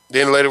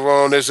later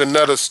on, there's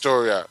another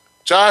story out.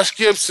 Josh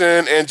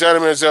Gibson and Johnny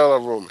Manziel are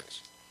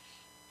roommates.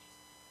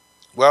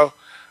 Well,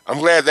 I'm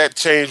glad that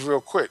changed real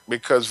quick,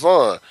 because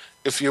Vaughn,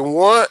 if you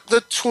want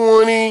the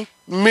 $20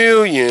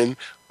 million,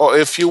 or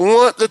if you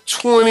want the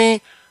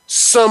 20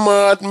 some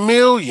odd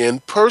million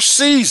per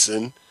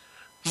season,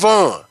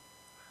 Vaughn,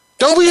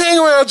 don't be hanging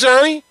around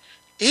Johnny.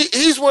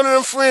 He's one of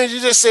them friends you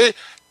just say,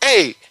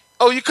 hey,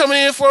 oh, you coming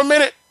in for a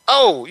minute?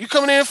 Oh, you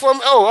coming in for a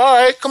minute? Oh, all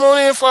right, come on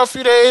in for a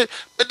few days.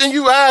 But then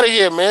you out of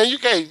here, man. You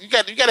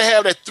got to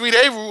have that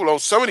 3-day rule on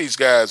some of these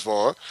guys,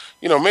 Vaughn.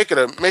 You know, make it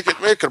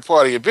a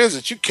part of your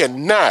business. You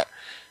cannot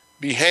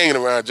be hanging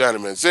around Johnny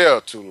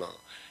Manziel too long.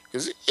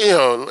 Because, you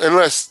know, and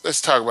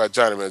let's talk about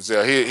Johnny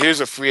Manziel.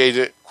 Here's a free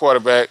agent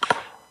quarterback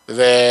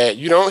that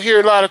you don't hear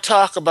a lot of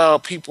talk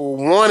about people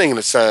wanting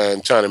to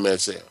sign Johnny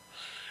Manziel.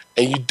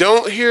 And you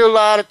don't hear a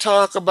lot of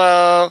talk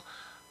about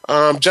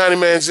Johnny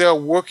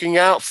Manziel working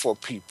out for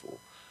people.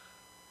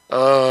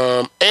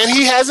 And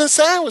he hasn't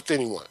signed with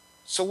anyone.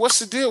 So what's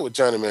the deal with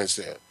Johnny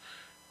Manziel?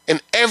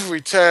 And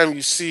every time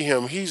you see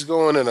him, he's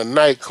going in a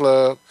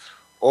nightclub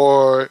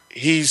or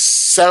he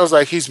sounds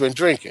like he's been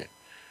drinking.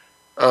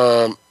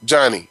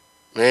 Johnny,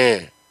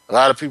 man, a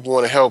lot of people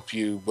want to help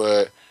you,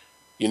 but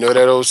you know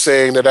that old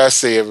saying that I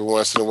say every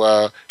once in a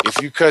while,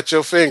 if you cut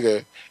your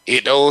finger,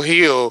 it don't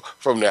heal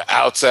from the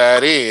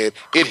outside in.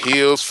 It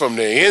heals from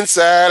the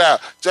inside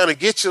out. Johnny,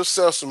 get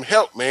yourself some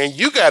help, man.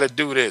 You got to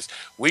do this.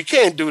 We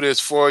can't do this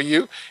for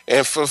you.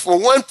 And for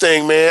one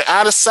thing, man,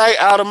 out of sight,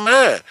 out of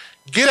mind.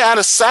 Get out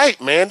of sight,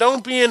 man.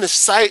 Don't be in the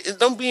sight.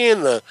 Don't be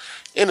in the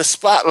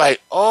spotlight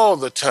all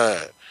the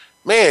time.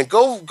 Man,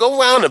 go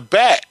around the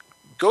back.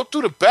 Go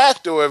through the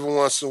back door every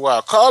once in a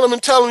while. Call them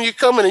and tell them you're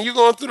coming and you're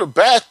going through the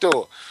back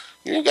door.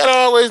 You ain't got to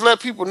always let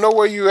people know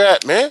where you're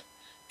at, man.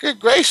 Good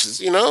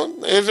gracious, you know.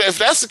 If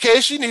that's the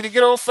case, you need to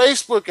get on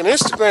Facebook and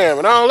Instagram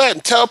and all that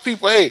and tell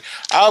people, hey,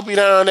 I'll be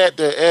down at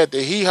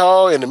the Hee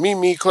Haw and the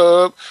Mimi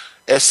Club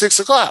at 6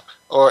 o'clock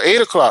or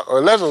 8 o'clock or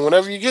 11,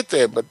 whenever you get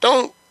there. But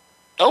don't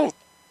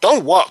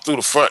walk through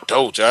the front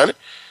door, Johnny.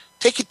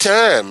 Take your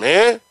time,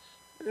 man.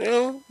 You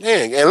know,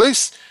 man, at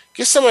least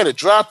get somebody to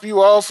drop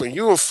you off and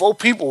you and 4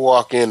 people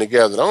walk in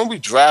together. Don't be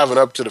driving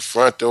up to the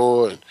front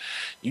door and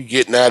you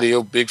getting out of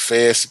your big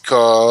fancy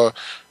car.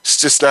 It's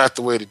just not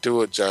the way to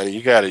do it, Johnny.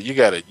 You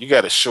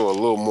gotta show a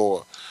little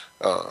more.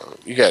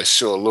 You gotta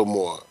show a little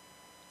more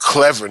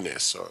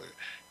cleverness, or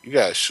you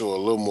gotta show a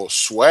little more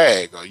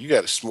swag, or you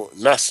gotta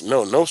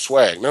no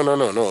swag,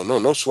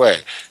 no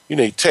swag. You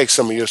need to take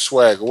some of your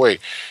swag away.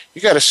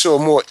 You gotta show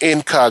more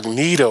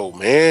incognito,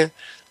 man.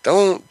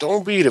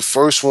 Don't be the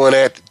first one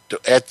at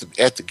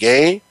the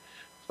game.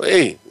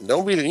 Hey,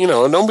 don't be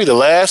the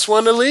last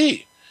one to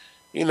leave.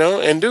 You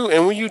know, and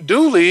when you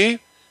do leave,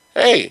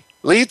 hey,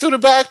 leave through the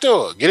back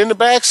door. Get in the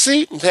back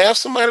seat and have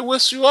somebody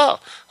whistle you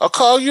off. Or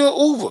call you an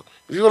Uber.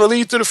 If you want to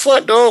leave through the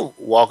front door,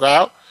 walk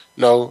out.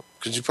 No,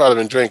 because you've probably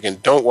been drinking.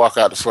 Don't walk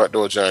out the front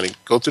door, Johnny.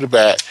 Go through the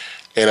back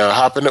and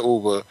hop in the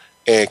Uber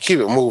and keep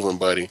it moving,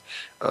 buddy.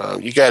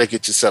 You got to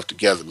get yourself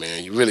together,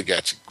 man. You really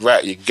got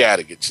you got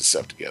to get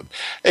yourself together.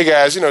 Hey,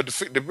 guys, you know,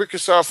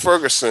 DeBrickashaw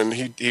Ferguson,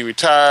 he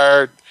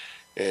retired.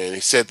 And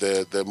he said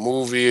the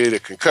movie, the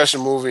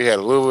concussion movie, had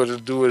a little bit to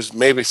do with,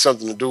 maybe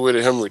something to do with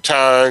him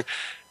retiring.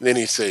 And then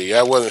he said,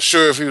 I wasn't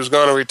sure if he was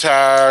going to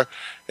retire.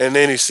 And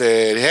then he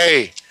said,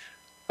 hey,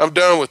 I'm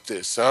done with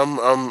this.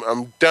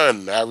 I'm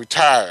done. I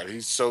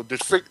retired. So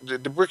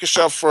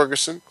DeBrickashaw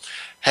Ferguson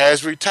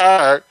has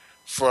retired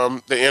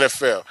from the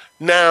NFL.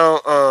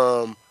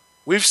 Now,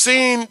 we've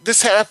seen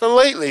this happen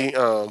lately,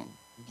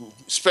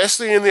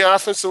 especially in the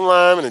offensive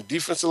line and the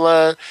defensive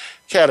line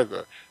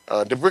category.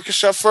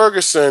 DeBrickashaw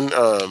Ferguson,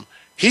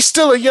 he's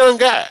still a young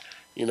guy.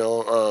 You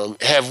know,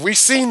 have we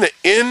seen the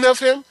end of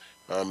him?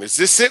 Is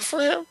this it for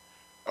him?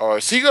 Or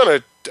is he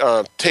going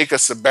to take a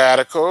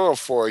sabbatical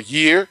for a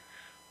year?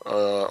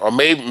 Or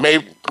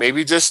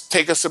maybe just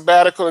take a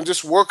sabbatical and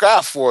just work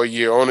out for a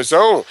year on his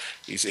own?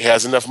 He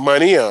has enough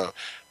money.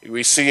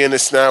 We're seeing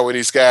this now where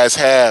these guys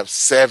have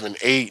 7,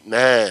 8,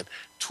 9,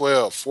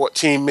 12,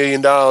 $14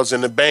 million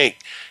in the bank.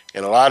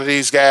 And a lot of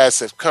these guys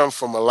have come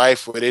from a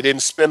life where they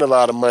didn't spend a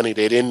lot of money.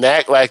 They didn't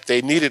act like they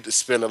needed to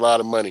spend a lot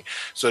of money.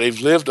 So they've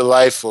lived a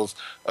life of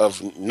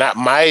not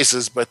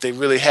misers, but they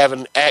really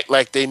haven't act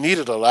like they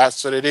needed a lot,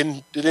 so they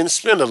didn't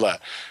spend a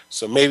lot.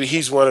 So maybe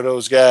he's one of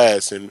those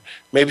guys, and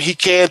maybe he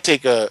can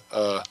take a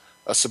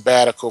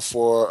sabbatical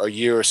for a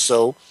year or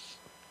so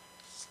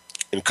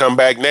and come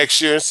back next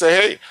year and say,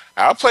 hey,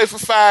 I'll play for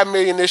 $5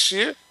 million this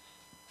year.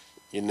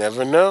 You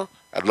never know.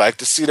 I'd like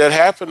to see that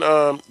happen,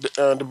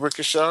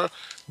 DeBrickashaw.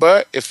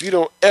 But if you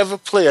don't ever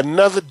play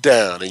another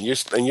down and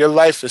your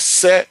life is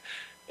set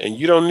and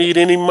you don't need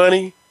any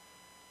money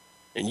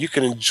and you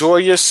can enjoy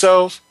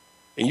yourself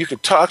and you can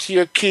talk to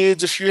your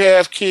kids if you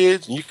have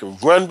kids and you can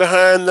run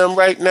behind them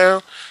right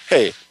now,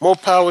 hey, more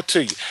power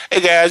to you.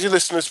 Hey, guys, you're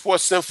listening to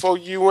Sports Info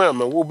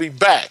UM, and we'll be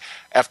back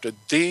after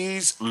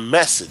these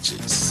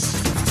messages.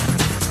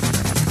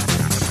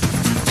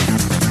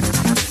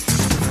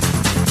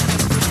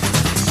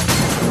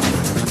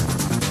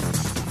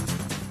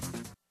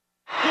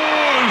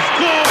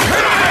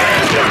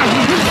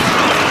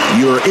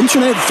 Your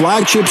internet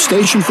flagship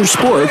station for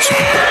sports.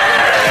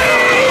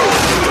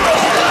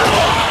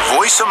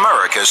 Voice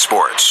America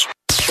Sports.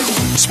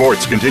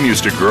 sports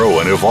continues to grow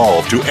and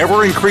evolve to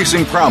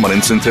ever-increasing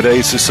prominence in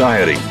today's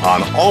society.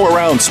 On All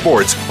Around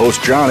Sports,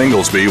 host John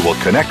Inglesby will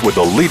connect with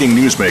the leading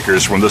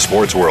newsmakers from the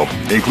sports world,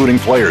 including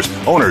players,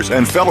 owners,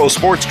 and fellow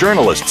sports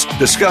journalists,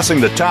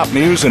 discussing the top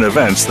news and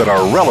events that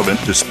are relevant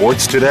to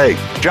sports today.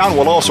 John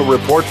will also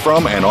report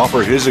from and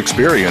offer his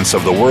experience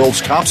of the world's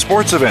top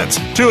sports events.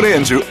 Tune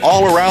in to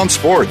All Around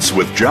Sports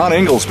with John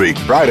Inglesby,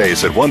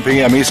 Fridays at 1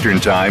 p.m. Eastern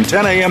Time,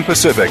 10 a.m.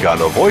 Pacific on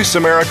the Voice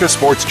America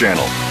Sports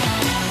Channel.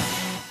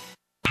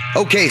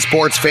 Okay,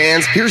 sports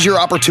fans, here's your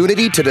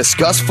opportunity to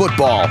discuss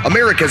football,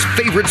 America's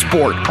favorite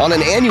sport. On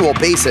an annual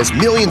basis,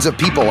 millions of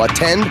people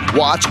attend,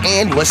 watch,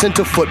 and listen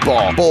to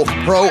football, both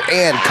pro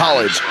and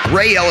college.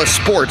 Ray Ellis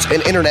Sports,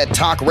 an internet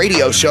talk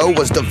radio show,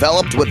 was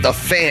developed with the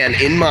fan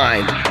in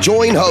mind.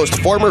 Join host,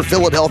 former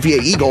Philadelphia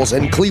Eagles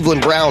and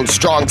Cleveland Browns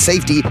strong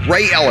safety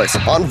Ray Ellis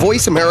on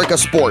Voice America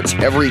Sports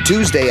every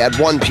Tuesday at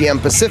 1 p.m.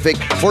 Pacific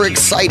for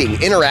exciting,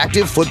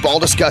 interactive football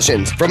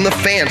discussions from the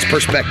fans'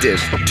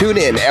 perspective. Tune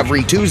in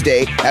every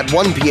Tuesday at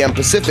 1 p.m.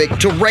 Pacific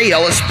to Ray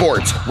Ellis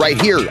Sports right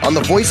here on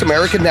the Voice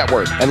America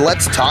Network, and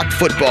let's talk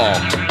football.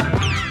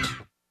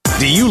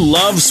 Do you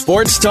love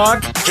sports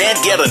talk?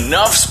 Can't get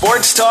enough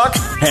sports talk?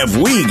 Have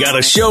we got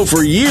a show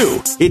for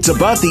you? It's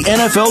about the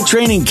NFL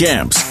training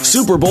camps,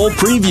 Super Bowl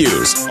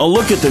previews, a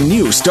look at the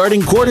new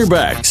starting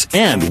quarterbacks,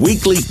 and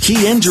weekly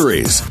key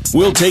injuries.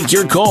 We'll take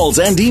your calls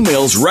and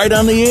emails right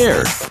on the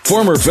air.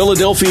 Former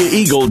Philadelphia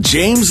Eagle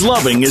James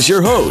Loving is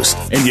your host,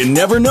 and you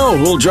never know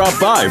who'll drop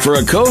by for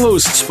a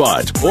co-host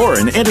spot or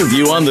an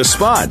interview on the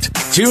spot.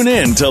 Tune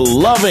in to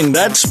Loving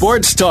That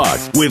Sports Talk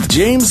with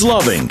James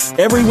Loving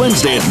every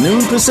Wednesday at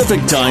noon Pacific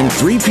Time,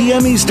 3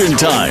 p.m. Eastern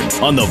Time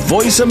on the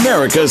Voice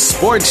America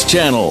Sports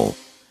Channel.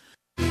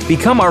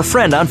 Become our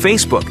friend on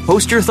Facebook.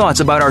 Post your thoughts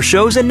about our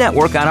shows and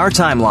network on our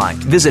timeline.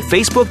 Visit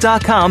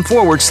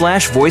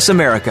Facebook.com/Voice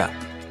America.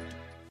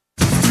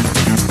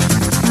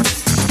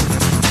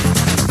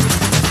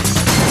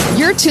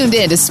 You're tuned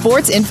in to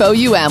Sports Info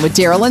UM with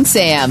Daryl and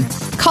Sam.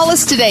 Call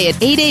us today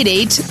at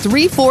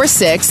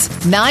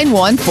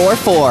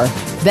 888-346-9144.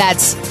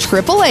 That's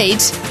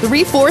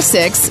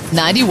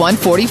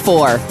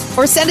 888-346-9144.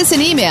 Or send us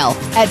an email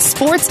at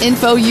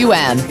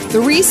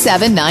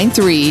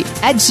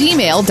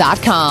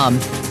sportsinfoum3793@gmail.com.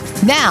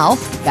 Now,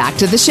 back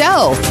to the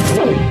show.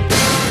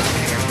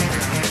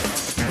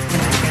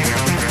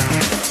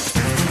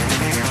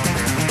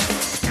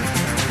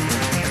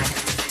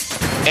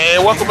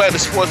 And welcome back to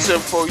Sports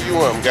Info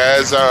UM,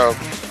 guys.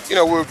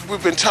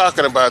 We've been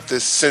talking about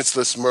this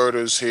senseless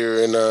murders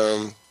here in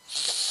the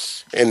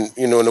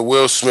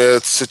Will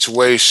Smith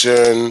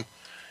situation.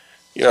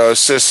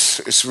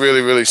 It's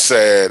really, really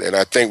sad, and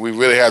I think we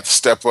really have to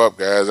step up,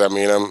 guys. I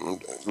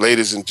mean,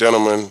 ladies and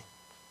gentlemen,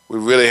 we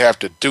really have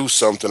to do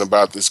something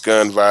about this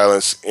gun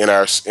violence in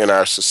our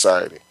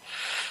society.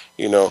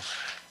 The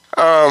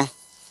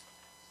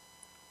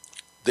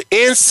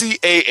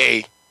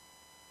NCAA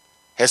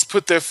has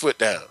put their foot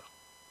down.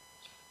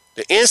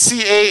 The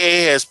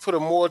NCAA has put a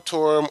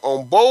moratorium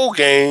on bowl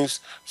games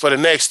for the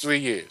next 3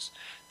 years.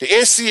 The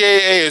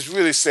NCAA is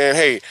really saying,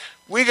 hey,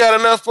 we got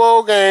enough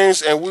bowl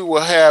games and we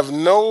will have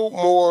no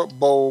more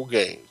bowl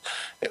games.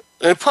 And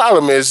the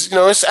problem is,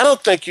 I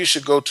don't think you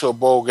should go to a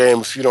bowl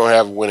game if you don't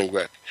have a winning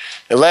record.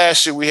 And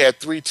last year we had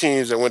 3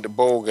 teams that went to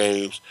bowl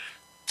games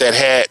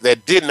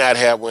that did not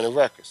have winning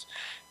records.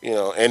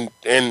 And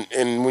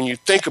when you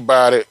think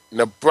about it,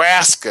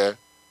 Nebraska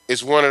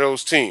is one of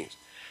those teams.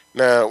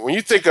 Now, when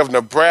you think of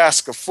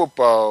Nebraska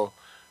football,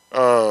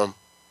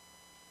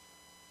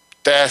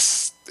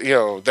 that's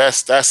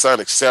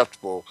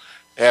unacceptable.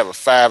 They have a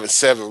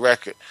 5-7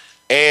 record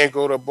and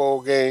go to a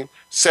bowl game.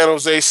 San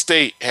Jose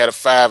State had a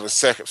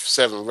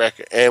 5-7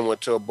 record and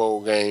went to a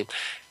bowl game,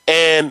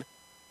 and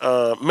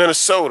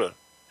Minnesota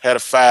had a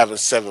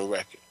 5-7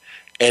 record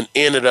and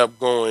ended up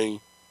going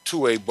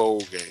to a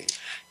bowl game.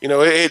 We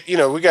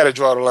got to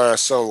draw the line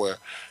somewhere.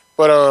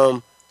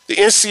 But the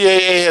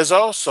NCAA has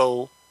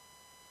also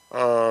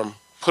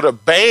put a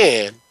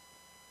ban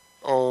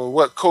on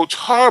what Coach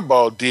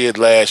Harbaugh did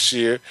last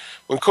year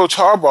when Coach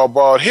Harbaugh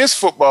brought his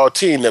football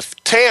team to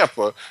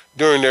Tampa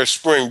during their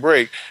spring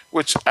break,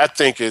 which I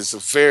think is a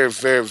very,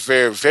 very,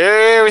 very,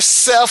 very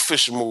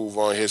selfish move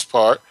on his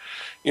part.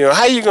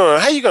 How you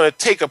gonna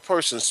take a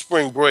person's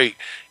spring break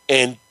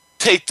and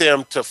take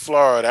them to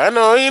Florida? I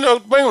know,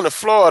 bring them to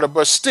Florida,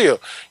 but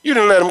still, you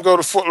didn't let them go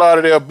to Fort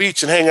Lauderdale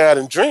Beach and hang out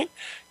and drink.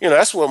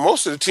 That's what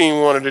most of the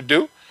team wanted to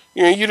do.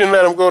 You didn't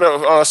let them go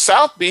to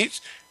South Beach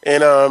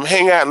and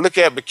hang out and look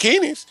at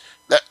bikinis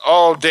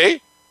all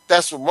day.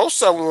 That's what most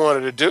of them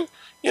wanted to do.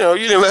 You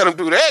didn't let them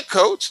do that,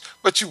 Coach,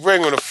 but you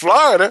bring them to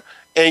Florida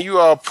and you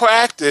all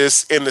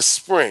practice in the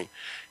spring.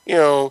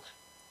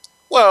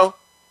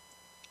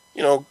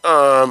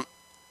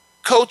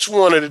 Coach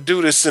wanted to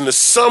do this in the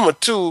summer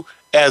too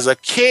as a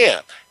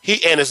camp.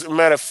 And as a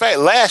matter of fact,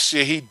 last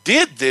year he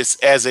did this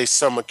as a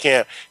summer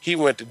camp. He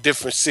went to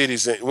different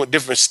cities and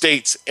different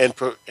states and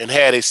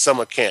had a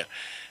summer camp,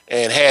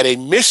 and had a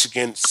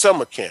Michigan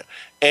summer camp.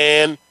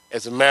 And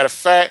as a matter of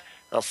fact,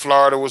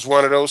 Florida was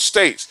one of those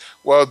states.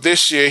 Well,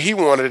 this year he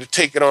wanted to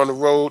take it on the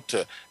road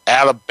to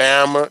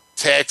Alabama,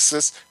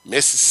 Texas,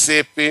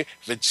 Mississippi,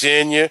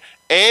 Virginia,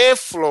 and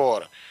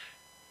Florida.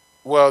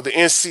 Well, the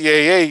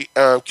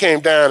NCAA came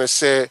down and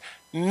said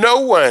no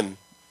one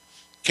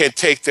can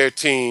take their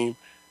team,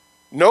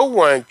 no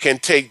one can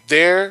take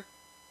their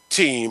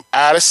team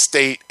out of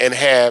state and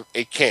have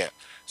a camp.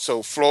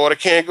 So Florida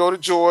can't go to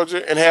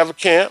Georgia and have a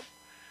camp,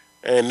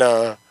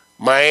 and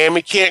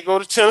Miami can't go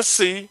to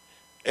Tennessee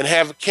and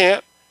have a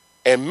camp,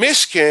 and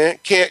Michigan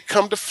can't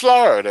come to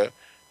Florida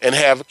and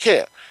have a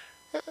camp.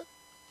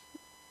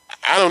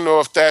 I don't know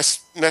if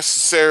that's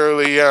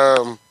necessarily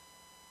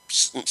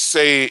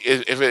say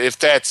if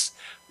that's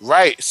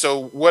right.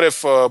 So what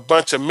if a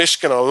bunch of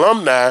Michigan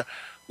alumni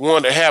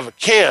wanted to have a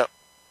camp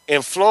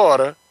in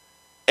Florida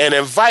and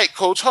invite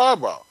Coach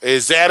Harbaugh?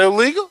 Is that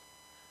illegal?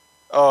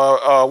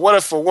 Or what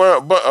if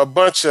a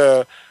bunch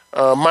of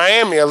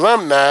Miami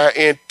alumni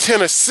in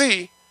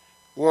Tennessee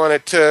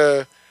wanted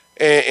to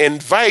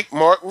invite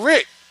Mark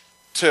Richt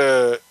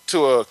to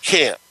a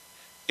camp?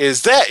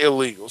 Is that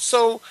illegal?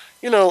 So,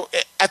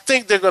 I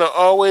think they're going to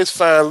always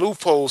find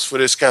loopholes for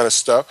this kind of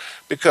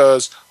stuff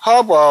because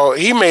Harbaugh,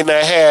 he may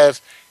not have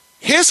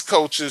his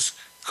coaches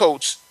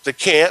coach the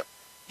camp.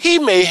 He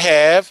may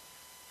have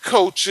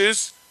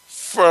coaches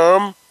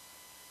that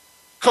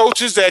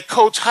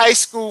coach high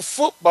school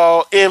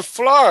football in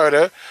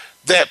Florida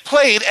that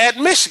played at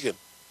Michigan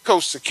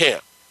coach the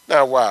camp.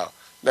 Now, wow.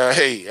 Now,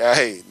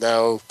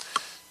 now,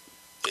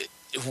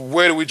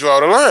 where do we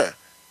draw the line?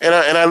 And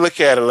I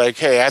look at it like,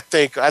 hey, I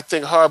think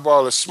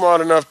Harbaugh is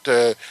smart enough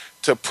to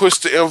push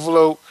the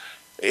envelope.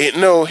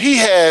 No, he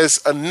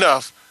has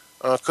enough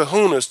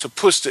kahunas to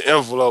push the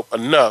envelope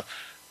enough,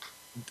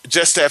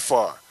 just that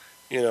far,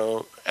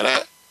 And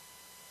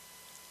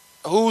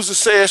who's to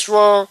say it's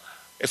wrong?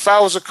 If I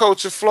was a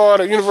coach at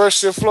Florida,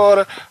 University of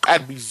Florida,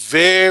 I'd be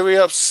very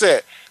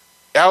upset.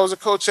 If I was a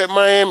coach at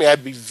Miami,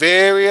 I'd be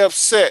very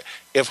upset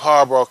if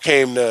Harbaugh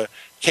came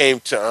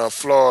to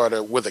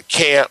Florida with a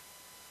camp,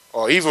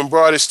 or even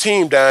brought his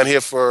team down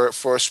here for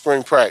a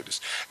spring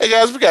practice. Hey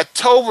guys, we got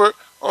Tolbert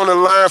on the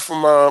line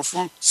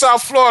from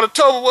South Florida.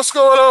 Tolbert, what's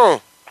going on?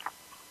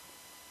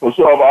 What's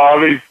up,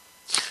 Ollie?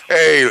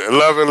 Hey,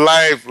 loving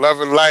life.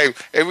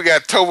 Hey, we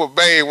got Tolbert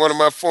Bain, one of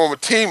my former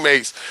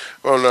teammates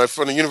from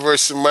the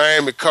University of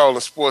Miami, calling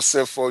Sports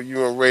Info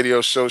UN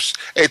radio show.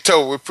 Hey,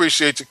 Tolbert, we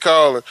appreciate you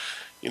calling.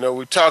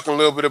 We're talking a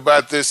little bit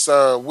about this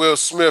Will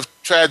Smith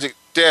tragic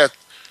death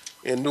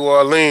in New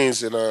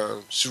Orleans and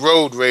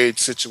road rage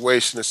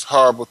situation. It's a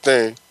horrible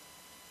thing.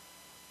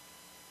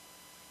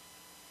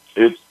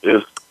 It's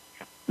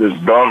this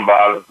gun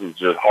violence is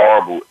just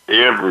horrible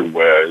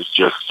everywhere. It's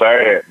just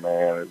sad,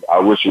 man. I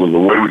wish there was a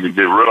way we could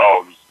get rid of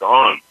all these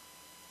guns.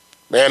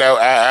 Man,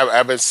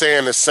 I've been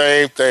saying the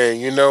same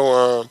thing.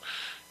 Bill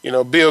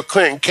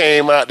Clinton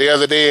came out the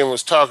other day and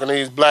was talking to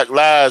these Black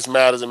Lives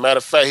Matter. As a matter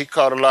of fact, he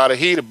caught a lot of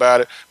heat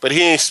about it, but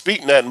he ain't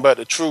speak nothing but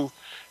the truth.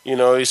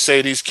 He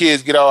say these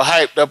kids get all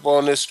hyped up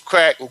on this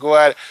crack and go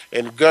out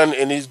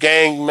and these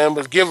gang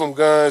members give them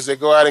guns. They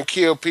go out and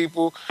kill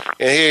people.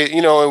 And here,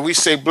 and we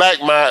say Black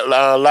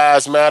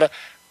lives matter.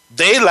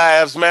 They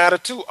lives matter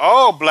too.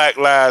 All Black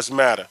lives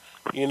matter.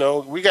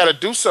 We got to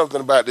do something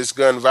about this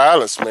gun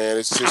violence, man.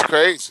 It's just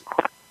crazy.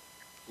 It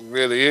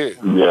really is.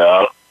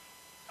 Yeah,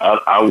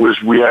 I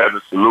wish we had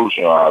the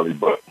solution, Ollie,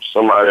 but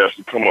somebody has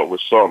to come up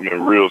with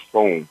something real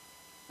soon.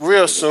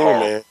 Real soon,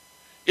 man.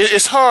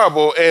 It's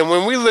horrible, and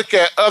when we look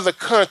at other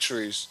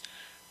countries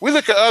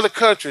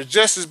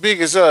just as big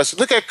as us.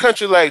 Look at a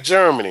country like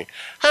Germany.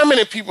 How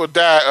many people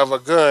die of a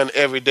gun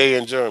every day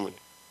in Germany?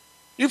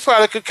 You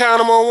probably could count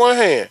them on one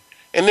hand.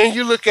 And then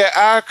you look at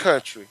our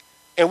country,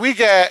 and we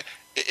got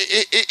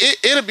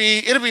it'll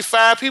be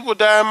 5 people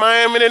die in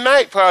Miami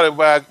tonight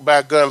probably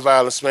by gun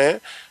violence, man.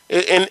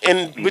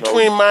 In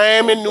between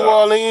Miami, New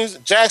Orleans,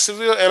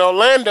 Jacksonville, and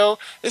Orlando,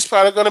 it's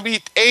probably going to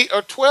be 8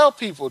 or 12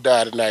 people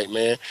die tonight,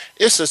 man.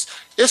 It's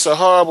a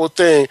horrible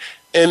thing.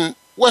 And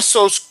what's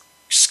so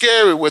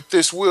scary with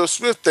this Will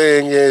Smith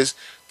thing is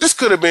this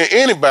could have been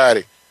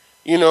anybody.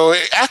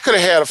 I could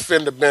have had a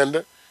fender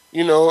bender,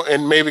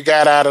 and maybe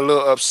got out a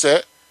little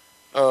upset.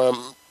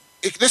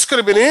 This could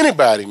have been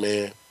anybody,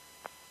 man.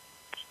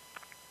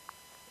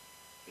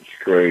 It's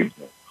crazy.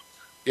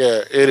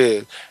 Yeah, it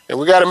is. And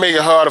we got to make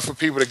it harder for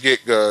people to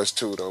get guns,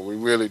 too, though. We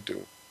really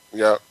do.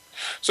 Yeah.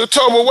 So,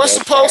 Toba, what's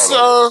supposed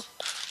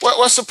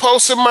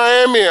in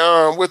Miami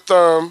with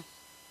the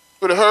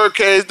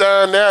Hurricanes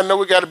down there? I know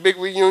we got a big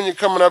reunion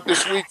coming up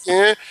this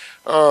weekend.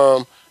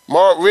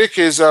 Mark Richt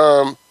is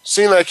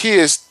seem like he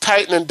is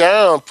tightening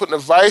down, putting a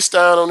vice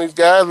down on these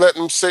guys,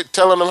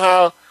 telling them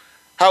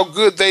how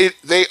good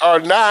they are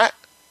not,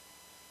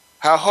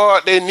 how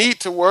hard they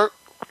need to work.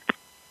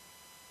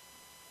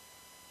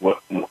 Well,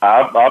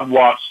 I've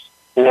watched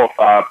 4 or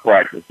 5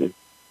 practices,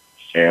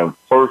 and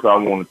first I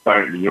want to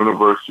thank the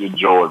University of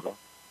Georgia.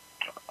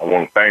 I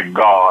want to thank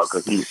God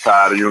because He was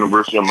tired of the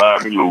University of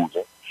Miami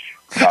losing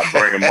by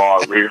bringing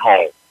Mark Richt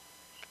home,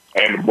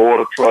 and the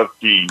Board of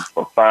Trustees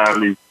for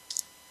finally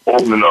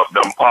opening up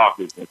them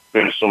pockets and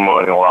spending some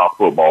money on our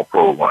football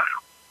program.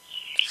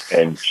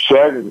 And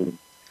secondly,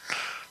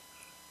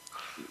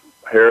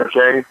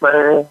 Hurricane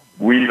fans,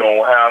 we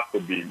don't have to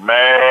be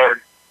mad,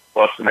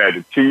 fussing at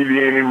the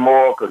TV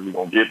anymore because we're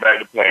going to get back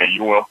to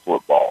playing UM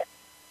football.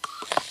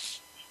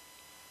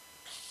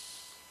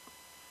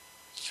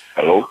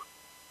 Hello?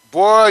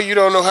 Boy, you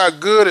don't know how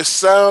good it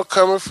sounds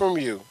coming from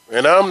you.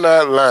 And I'm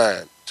not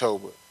lying,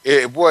 Toba.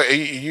 Boy,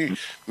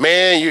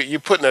 you're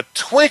putting a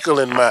twinkle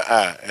in my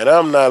eye, and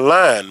I'm not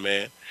lying,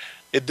 man.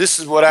 This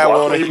is what I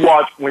want to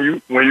hear.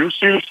 When you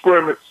see the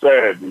scrimmage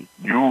Saturday,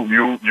 you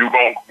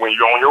gonna, when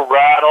you're on your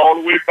ride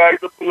all the way back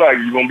to play,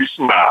 you're gonna be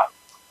smiling.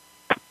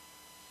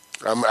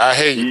 I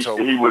hear you,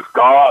 Toba. He was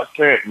God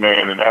sent,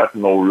 man, and that's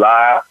no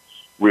lie.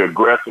 We're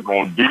aggressive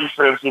on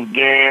defensive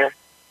game.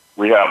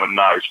 We have a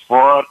nice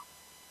front.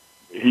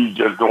 He's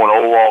just doing an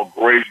overall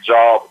great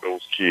job with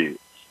those kids.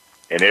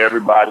 And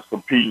everybody's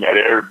competing at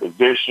every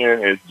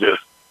position. It's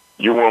just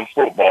UM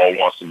football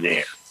once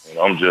again. And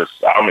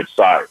I'm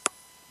excited.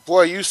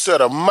 Boy, you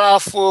said a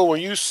mouthful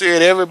when you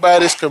said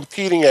everybody's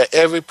competing at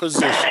every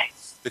position.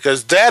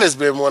 Because that has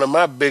been one of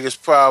my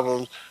biggest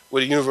problems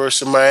with the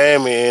University of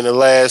Miami in the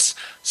last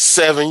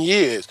 7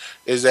 years,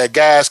 is that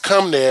guys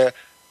come there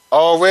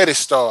already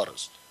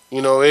starters.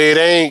 You know, it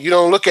ain't, you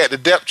don't look at the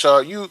depth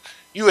chart. You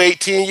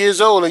 18 years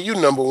old and you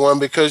number one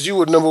because you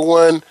were number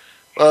one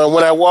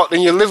when I walked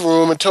in your living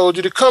room and told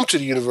you to come to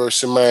the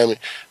University of Miami.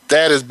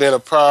 That has been a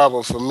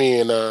problem for me,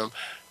 and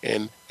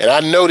I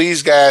know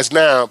these guys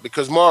now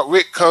because Mark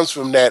Richt comes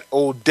from that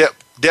old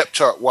depth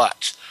chart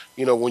watch.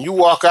 You know, when you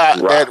walk out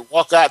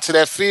to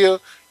that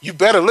field, you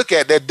better look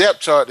at that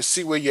depth chart to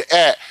see where you're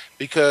at,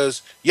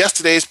 because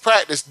yesterday's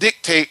practice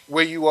dictate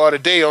where you are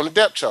today on the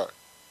depth chart.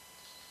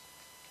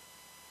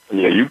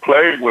 Yeah, you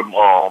played with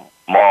Mark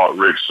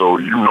Richt, so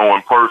you know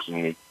him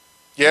personally.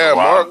 Yeah,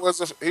 Mark was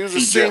a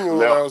senior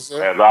when I was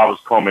there. As I was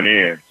coming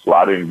in, so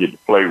I didn't get to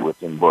play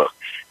with him, but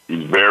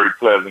he's a very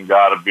pleasant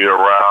guy to be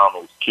around.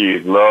 Those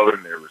kids love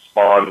him. They're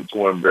responding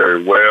to him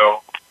very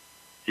well.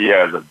 He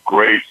has a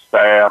great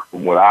staff.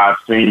 From what I've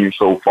seen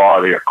so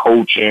far, they're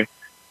coaching.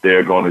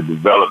 They're going to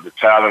develop the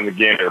talent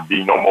again. There'll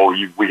be no more,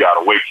 we got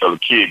to wait till the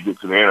kid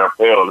gets to the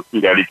NFL to see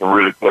that he can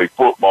really play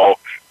football.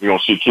 You're going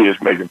to see kids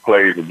making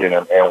plays again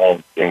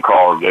in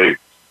college. They're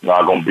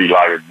not going to be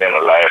like it's been the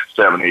last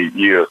 7, 8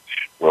 years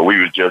where we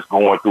was just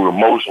going through the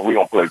motion. We're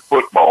going to play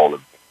football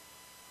again.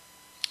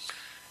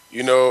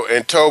 You know,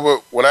 and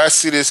Toba, when I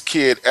see this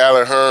kid,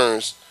 Allen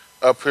Hurns,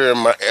 up here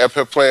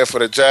playing for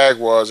the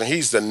Jaguars, and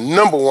he's the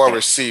number one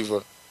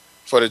receiver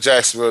for the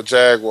Jacksonville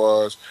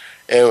Jaguars,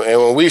 and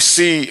when we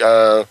see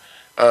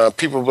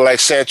people like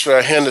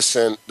Santrell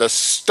Henderson, the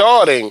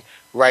starting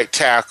right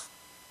tackle,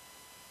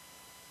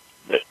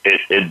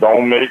 it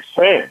don't make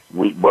sense.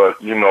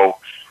 But you know,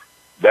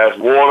 that's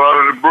water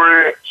under the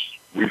bridge.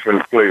 We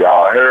finna play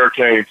our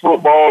Hurricane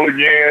football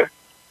again.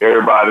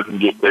 Everybody can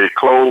get their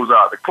clothes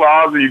out the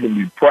closet. You can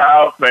be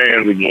proud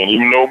fans again.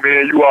 Even though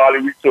me and you,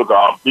 Ollie, we took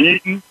our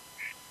beating,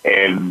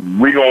 and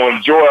we gonna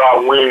enjoy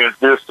our wins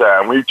this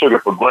time. We took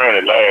it for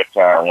granted last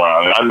time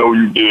around, and I know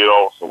you did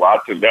also. I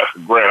took that for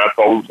granted. I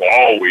thought we was gonna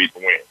always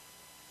win,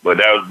 but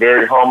that was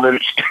very humbling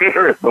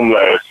experience them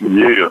last few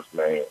years,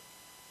 man.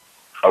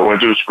 I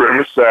went to the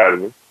scrimmage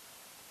Saturday.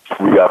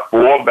 We got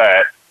 4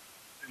 backs,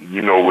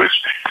 you know, which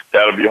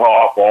that'll be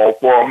hard for all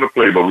 4 of them to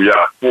play, but we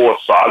got 4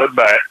 solid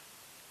backs.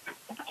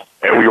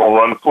 And we're going to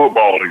run the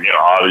football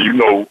again. You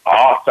know,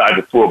 our side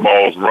of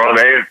football is run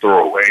and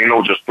throw. Ain't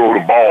no just throw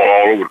the ball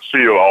all over the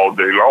field all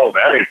day long.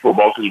 That ain't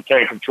football because you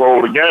can't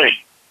control the game.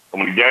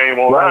 When the game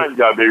online, you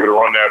got to be able to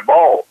run that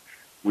ball.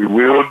 We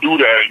will do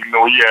that. You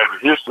know, he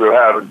has a history of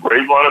having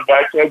great running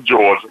backs at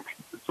Georgia.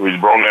 So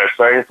he's brought that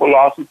same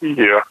philosophy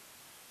here.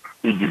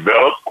 He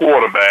develops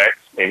quarterbacks,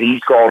 and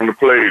he's calling the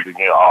plays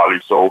again,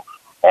 Ollie. So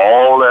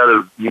all that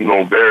is, you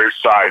know, very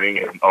exciting.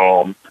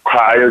 And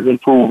Kyle's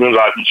improving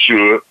like he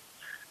should.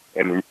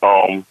 And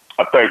I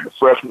think the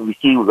freshman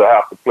receivers will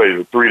have to play.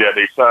 The 3 that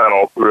they signed,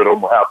 all 3 of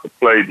them will have to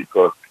play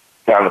because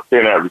kind of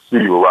thin at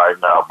receiver right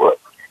now. But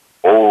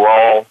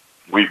overall,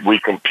 we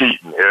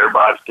competing.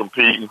 Everybody's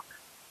competing,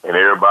 and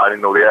everybody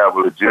know they have a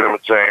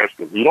legitimate chance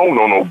because he don't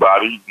know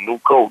nobody. He's a new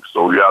coach,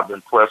 so you have to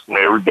impress him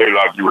every day,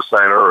 like you were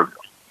saying earlier.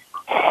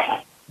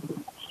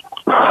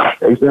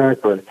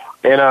 Exactly.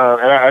 And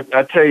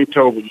I tell you,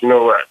 Toby, you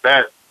know,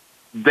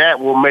 that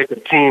will make a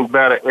team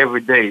better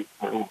every day.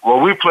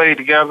 When we played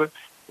together,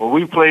 when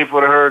we played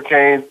for the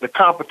Hurricanes, the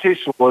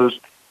competition was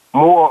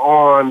more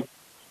on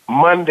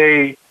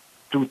Monday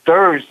through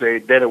Thursday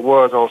than it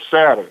was on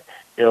Saturday.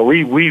 You know,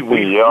 we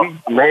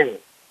man,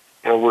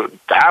 and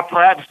our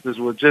practices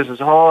were just as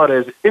hard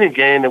as any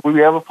game that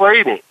we ever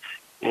played in.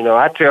 You know,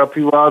 I tell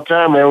people all the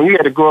time, man, we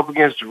had to go up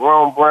against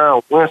Jerome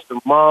Brown,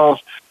 Winston Moss,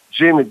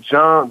 Jimmy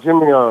Jones,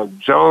 Derwin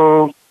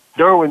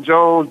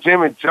Jones,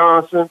 Jimmy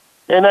Johnson,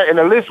 and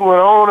the list went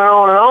on and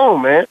on and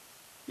on, man.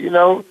 You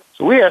know,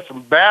 so we had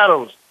some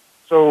battles.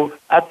 So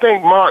I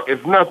think Mark,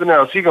 if nothing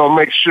else, he's gonna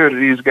make sure that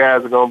these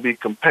guys are gonna be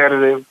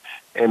competitive,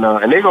 and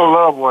they're gonna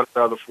love one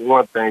another for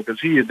one thing, because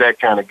he is that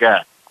kind of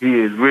guy. he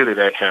is really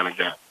that kind of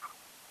guy.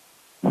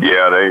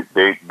 Yeah,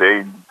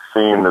 they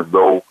seem as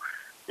though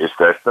it's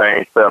that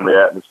same family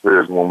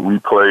atmosphere as when we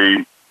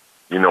played,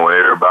 you know,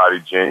 everybody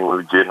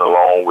genuinely getting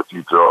along with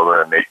each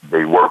other, and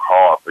they work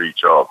hard for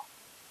each other.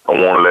 I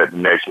want to let the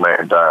next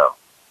man down.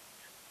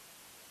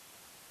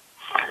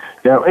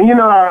 Yeah, and you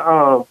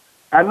know,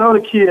 I know the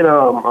kid,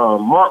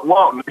 Mark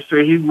Walton. They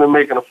say he's been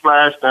making a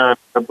flash down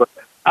there, but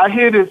I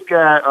hear this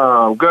guy,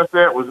 Gus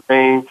Edwards'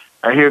 name.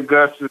 I hear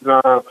Gus is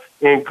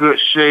in good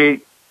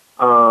shape.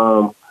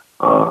 I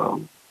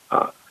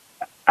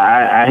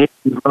hear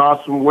he's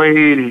lost some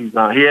weight. He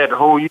had the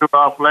whole year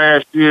off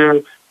last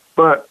year,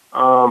 but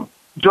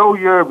Joe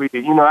Yerby,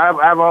 you know,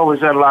 I've always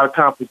had a lot of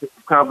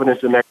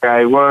confidence in that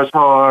guy. He was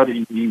hard.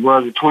 He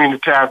was between the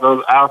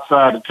tackles,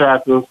 outside the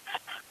tackles.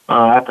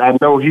 I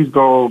know he's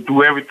going to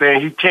do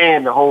everything he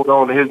can to hold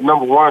on to his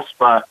number one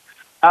spot.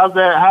 How's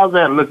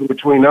that looking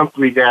between them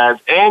three guys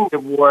and the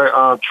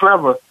boy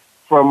Trevor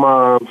from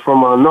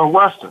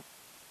Northwestern?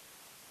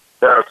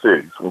 Carol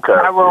City, from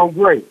Carol City. Tyrone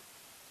Gray.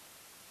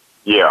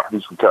 Yeah,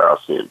 he's from Carol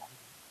City.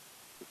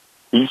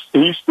 He's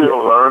still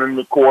learning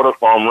the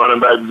running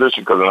back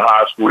position because in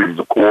high school he's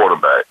a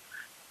quarterback.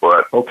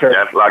 But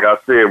that's, like I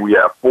said, we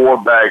have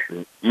 4 backs,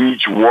 and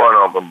each one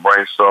of them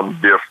brings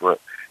something different.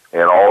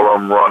 And all of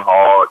them run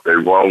hard, they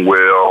run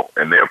well,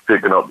 and they're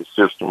picking up the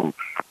system,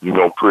 you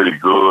know, pretty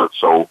good.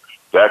 So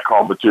that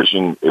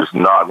competition is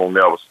not going to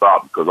never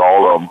stop because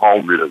all of them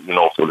hungry, you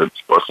know,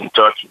 for some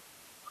touches.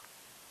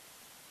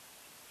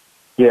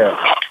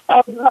 Yeah.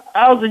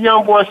 How's the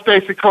young boy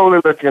Stacy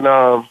Coley looking,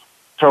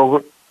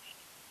 Tobert?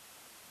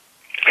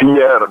 He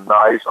had a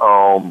nice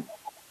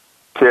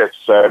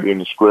catch Saturday in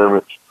the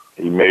scrimmage.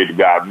 He made the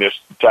guy miss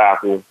the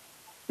tackle.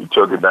 He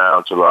took it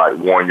down to like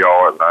 1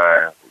 yard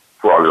line,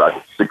 probably like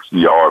a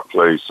 60-yard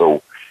play.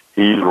 So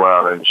he's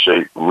around in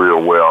shape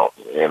real well.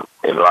 And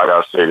like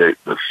I say,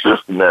 the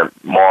system that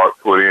Mark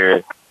put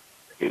in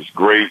is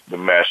great to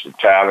match the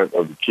talent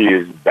of the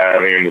kids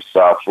down here in the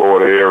South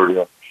Florida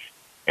area.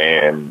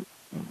 And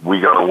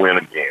we're going to win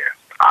again.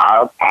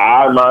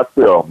 I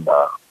myself,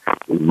 now,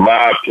 in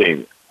my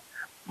opinion,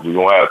 we're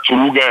going to have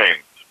 2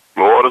 games,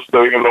 Florida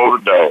State and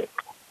Notre Dame.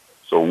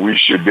 So we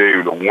should be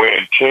able to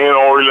win 10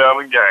 or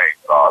 11 games.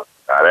 Now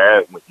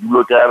that, when you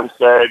look at them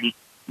Saturday,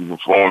 you can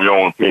form your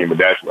own opinion, but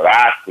that's what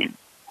I see.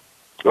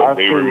 So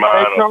they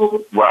remind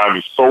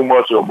me so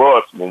much of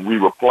us when we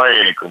were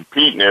playing and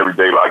competing every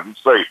day. Like you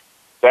say,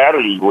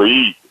 Saturdays were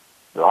easy.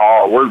 The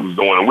hard work was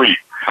during the week.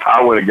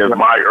 I went against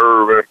Mike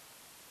Irvin,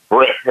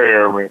 Brett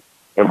Perriman,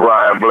 and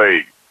Brian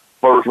Blade.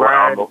 First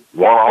rounder, 1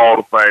 Hall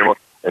of Famer,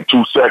 and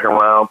 2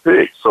 second-round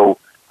picks. So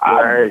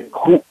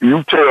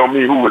you tell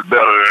me who was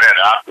better than that.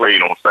 I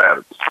played on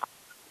Saturdays.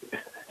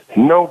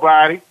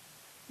 Nobody.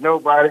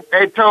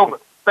 Hey, Tobin,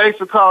 thanks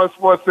for calling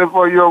Sports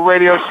Info, your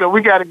radio show.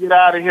 We got to get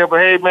out of here, but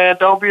hey, man,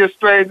 don't be a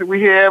stranger. We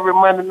here every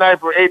Monday night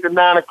from 8 to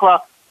 9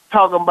 o'clock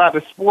talking about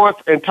the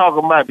sports and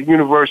talking about the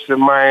University of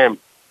Miami.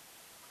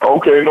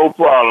 Okay, no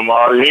problem,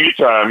 Marty.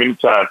 Anytime.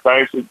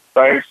 Thanks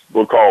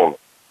for calling.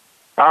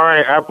 All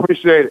right, I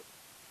appreciate it.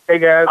 Hey,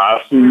 guys.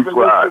 I'll see you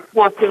Friday.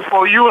 Sports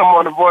Info, I'm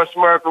on the Voice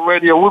America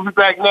Radio. We'll be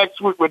back next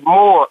week with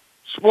more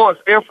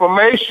sports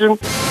information.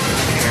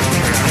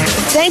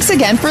 Thanks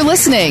again for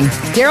listening.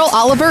 Daryl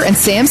Oliver and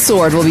Sam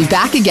Sword will be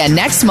back again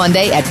next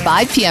Monday at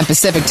 5 p.m.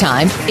 Pacific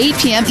Time, 8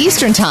 p.m.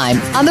 Eastern Time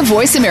on the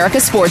Voice America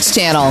Sports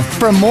Channel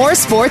for more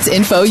Sports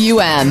Info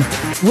UM.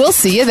 We'll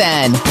see you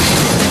then.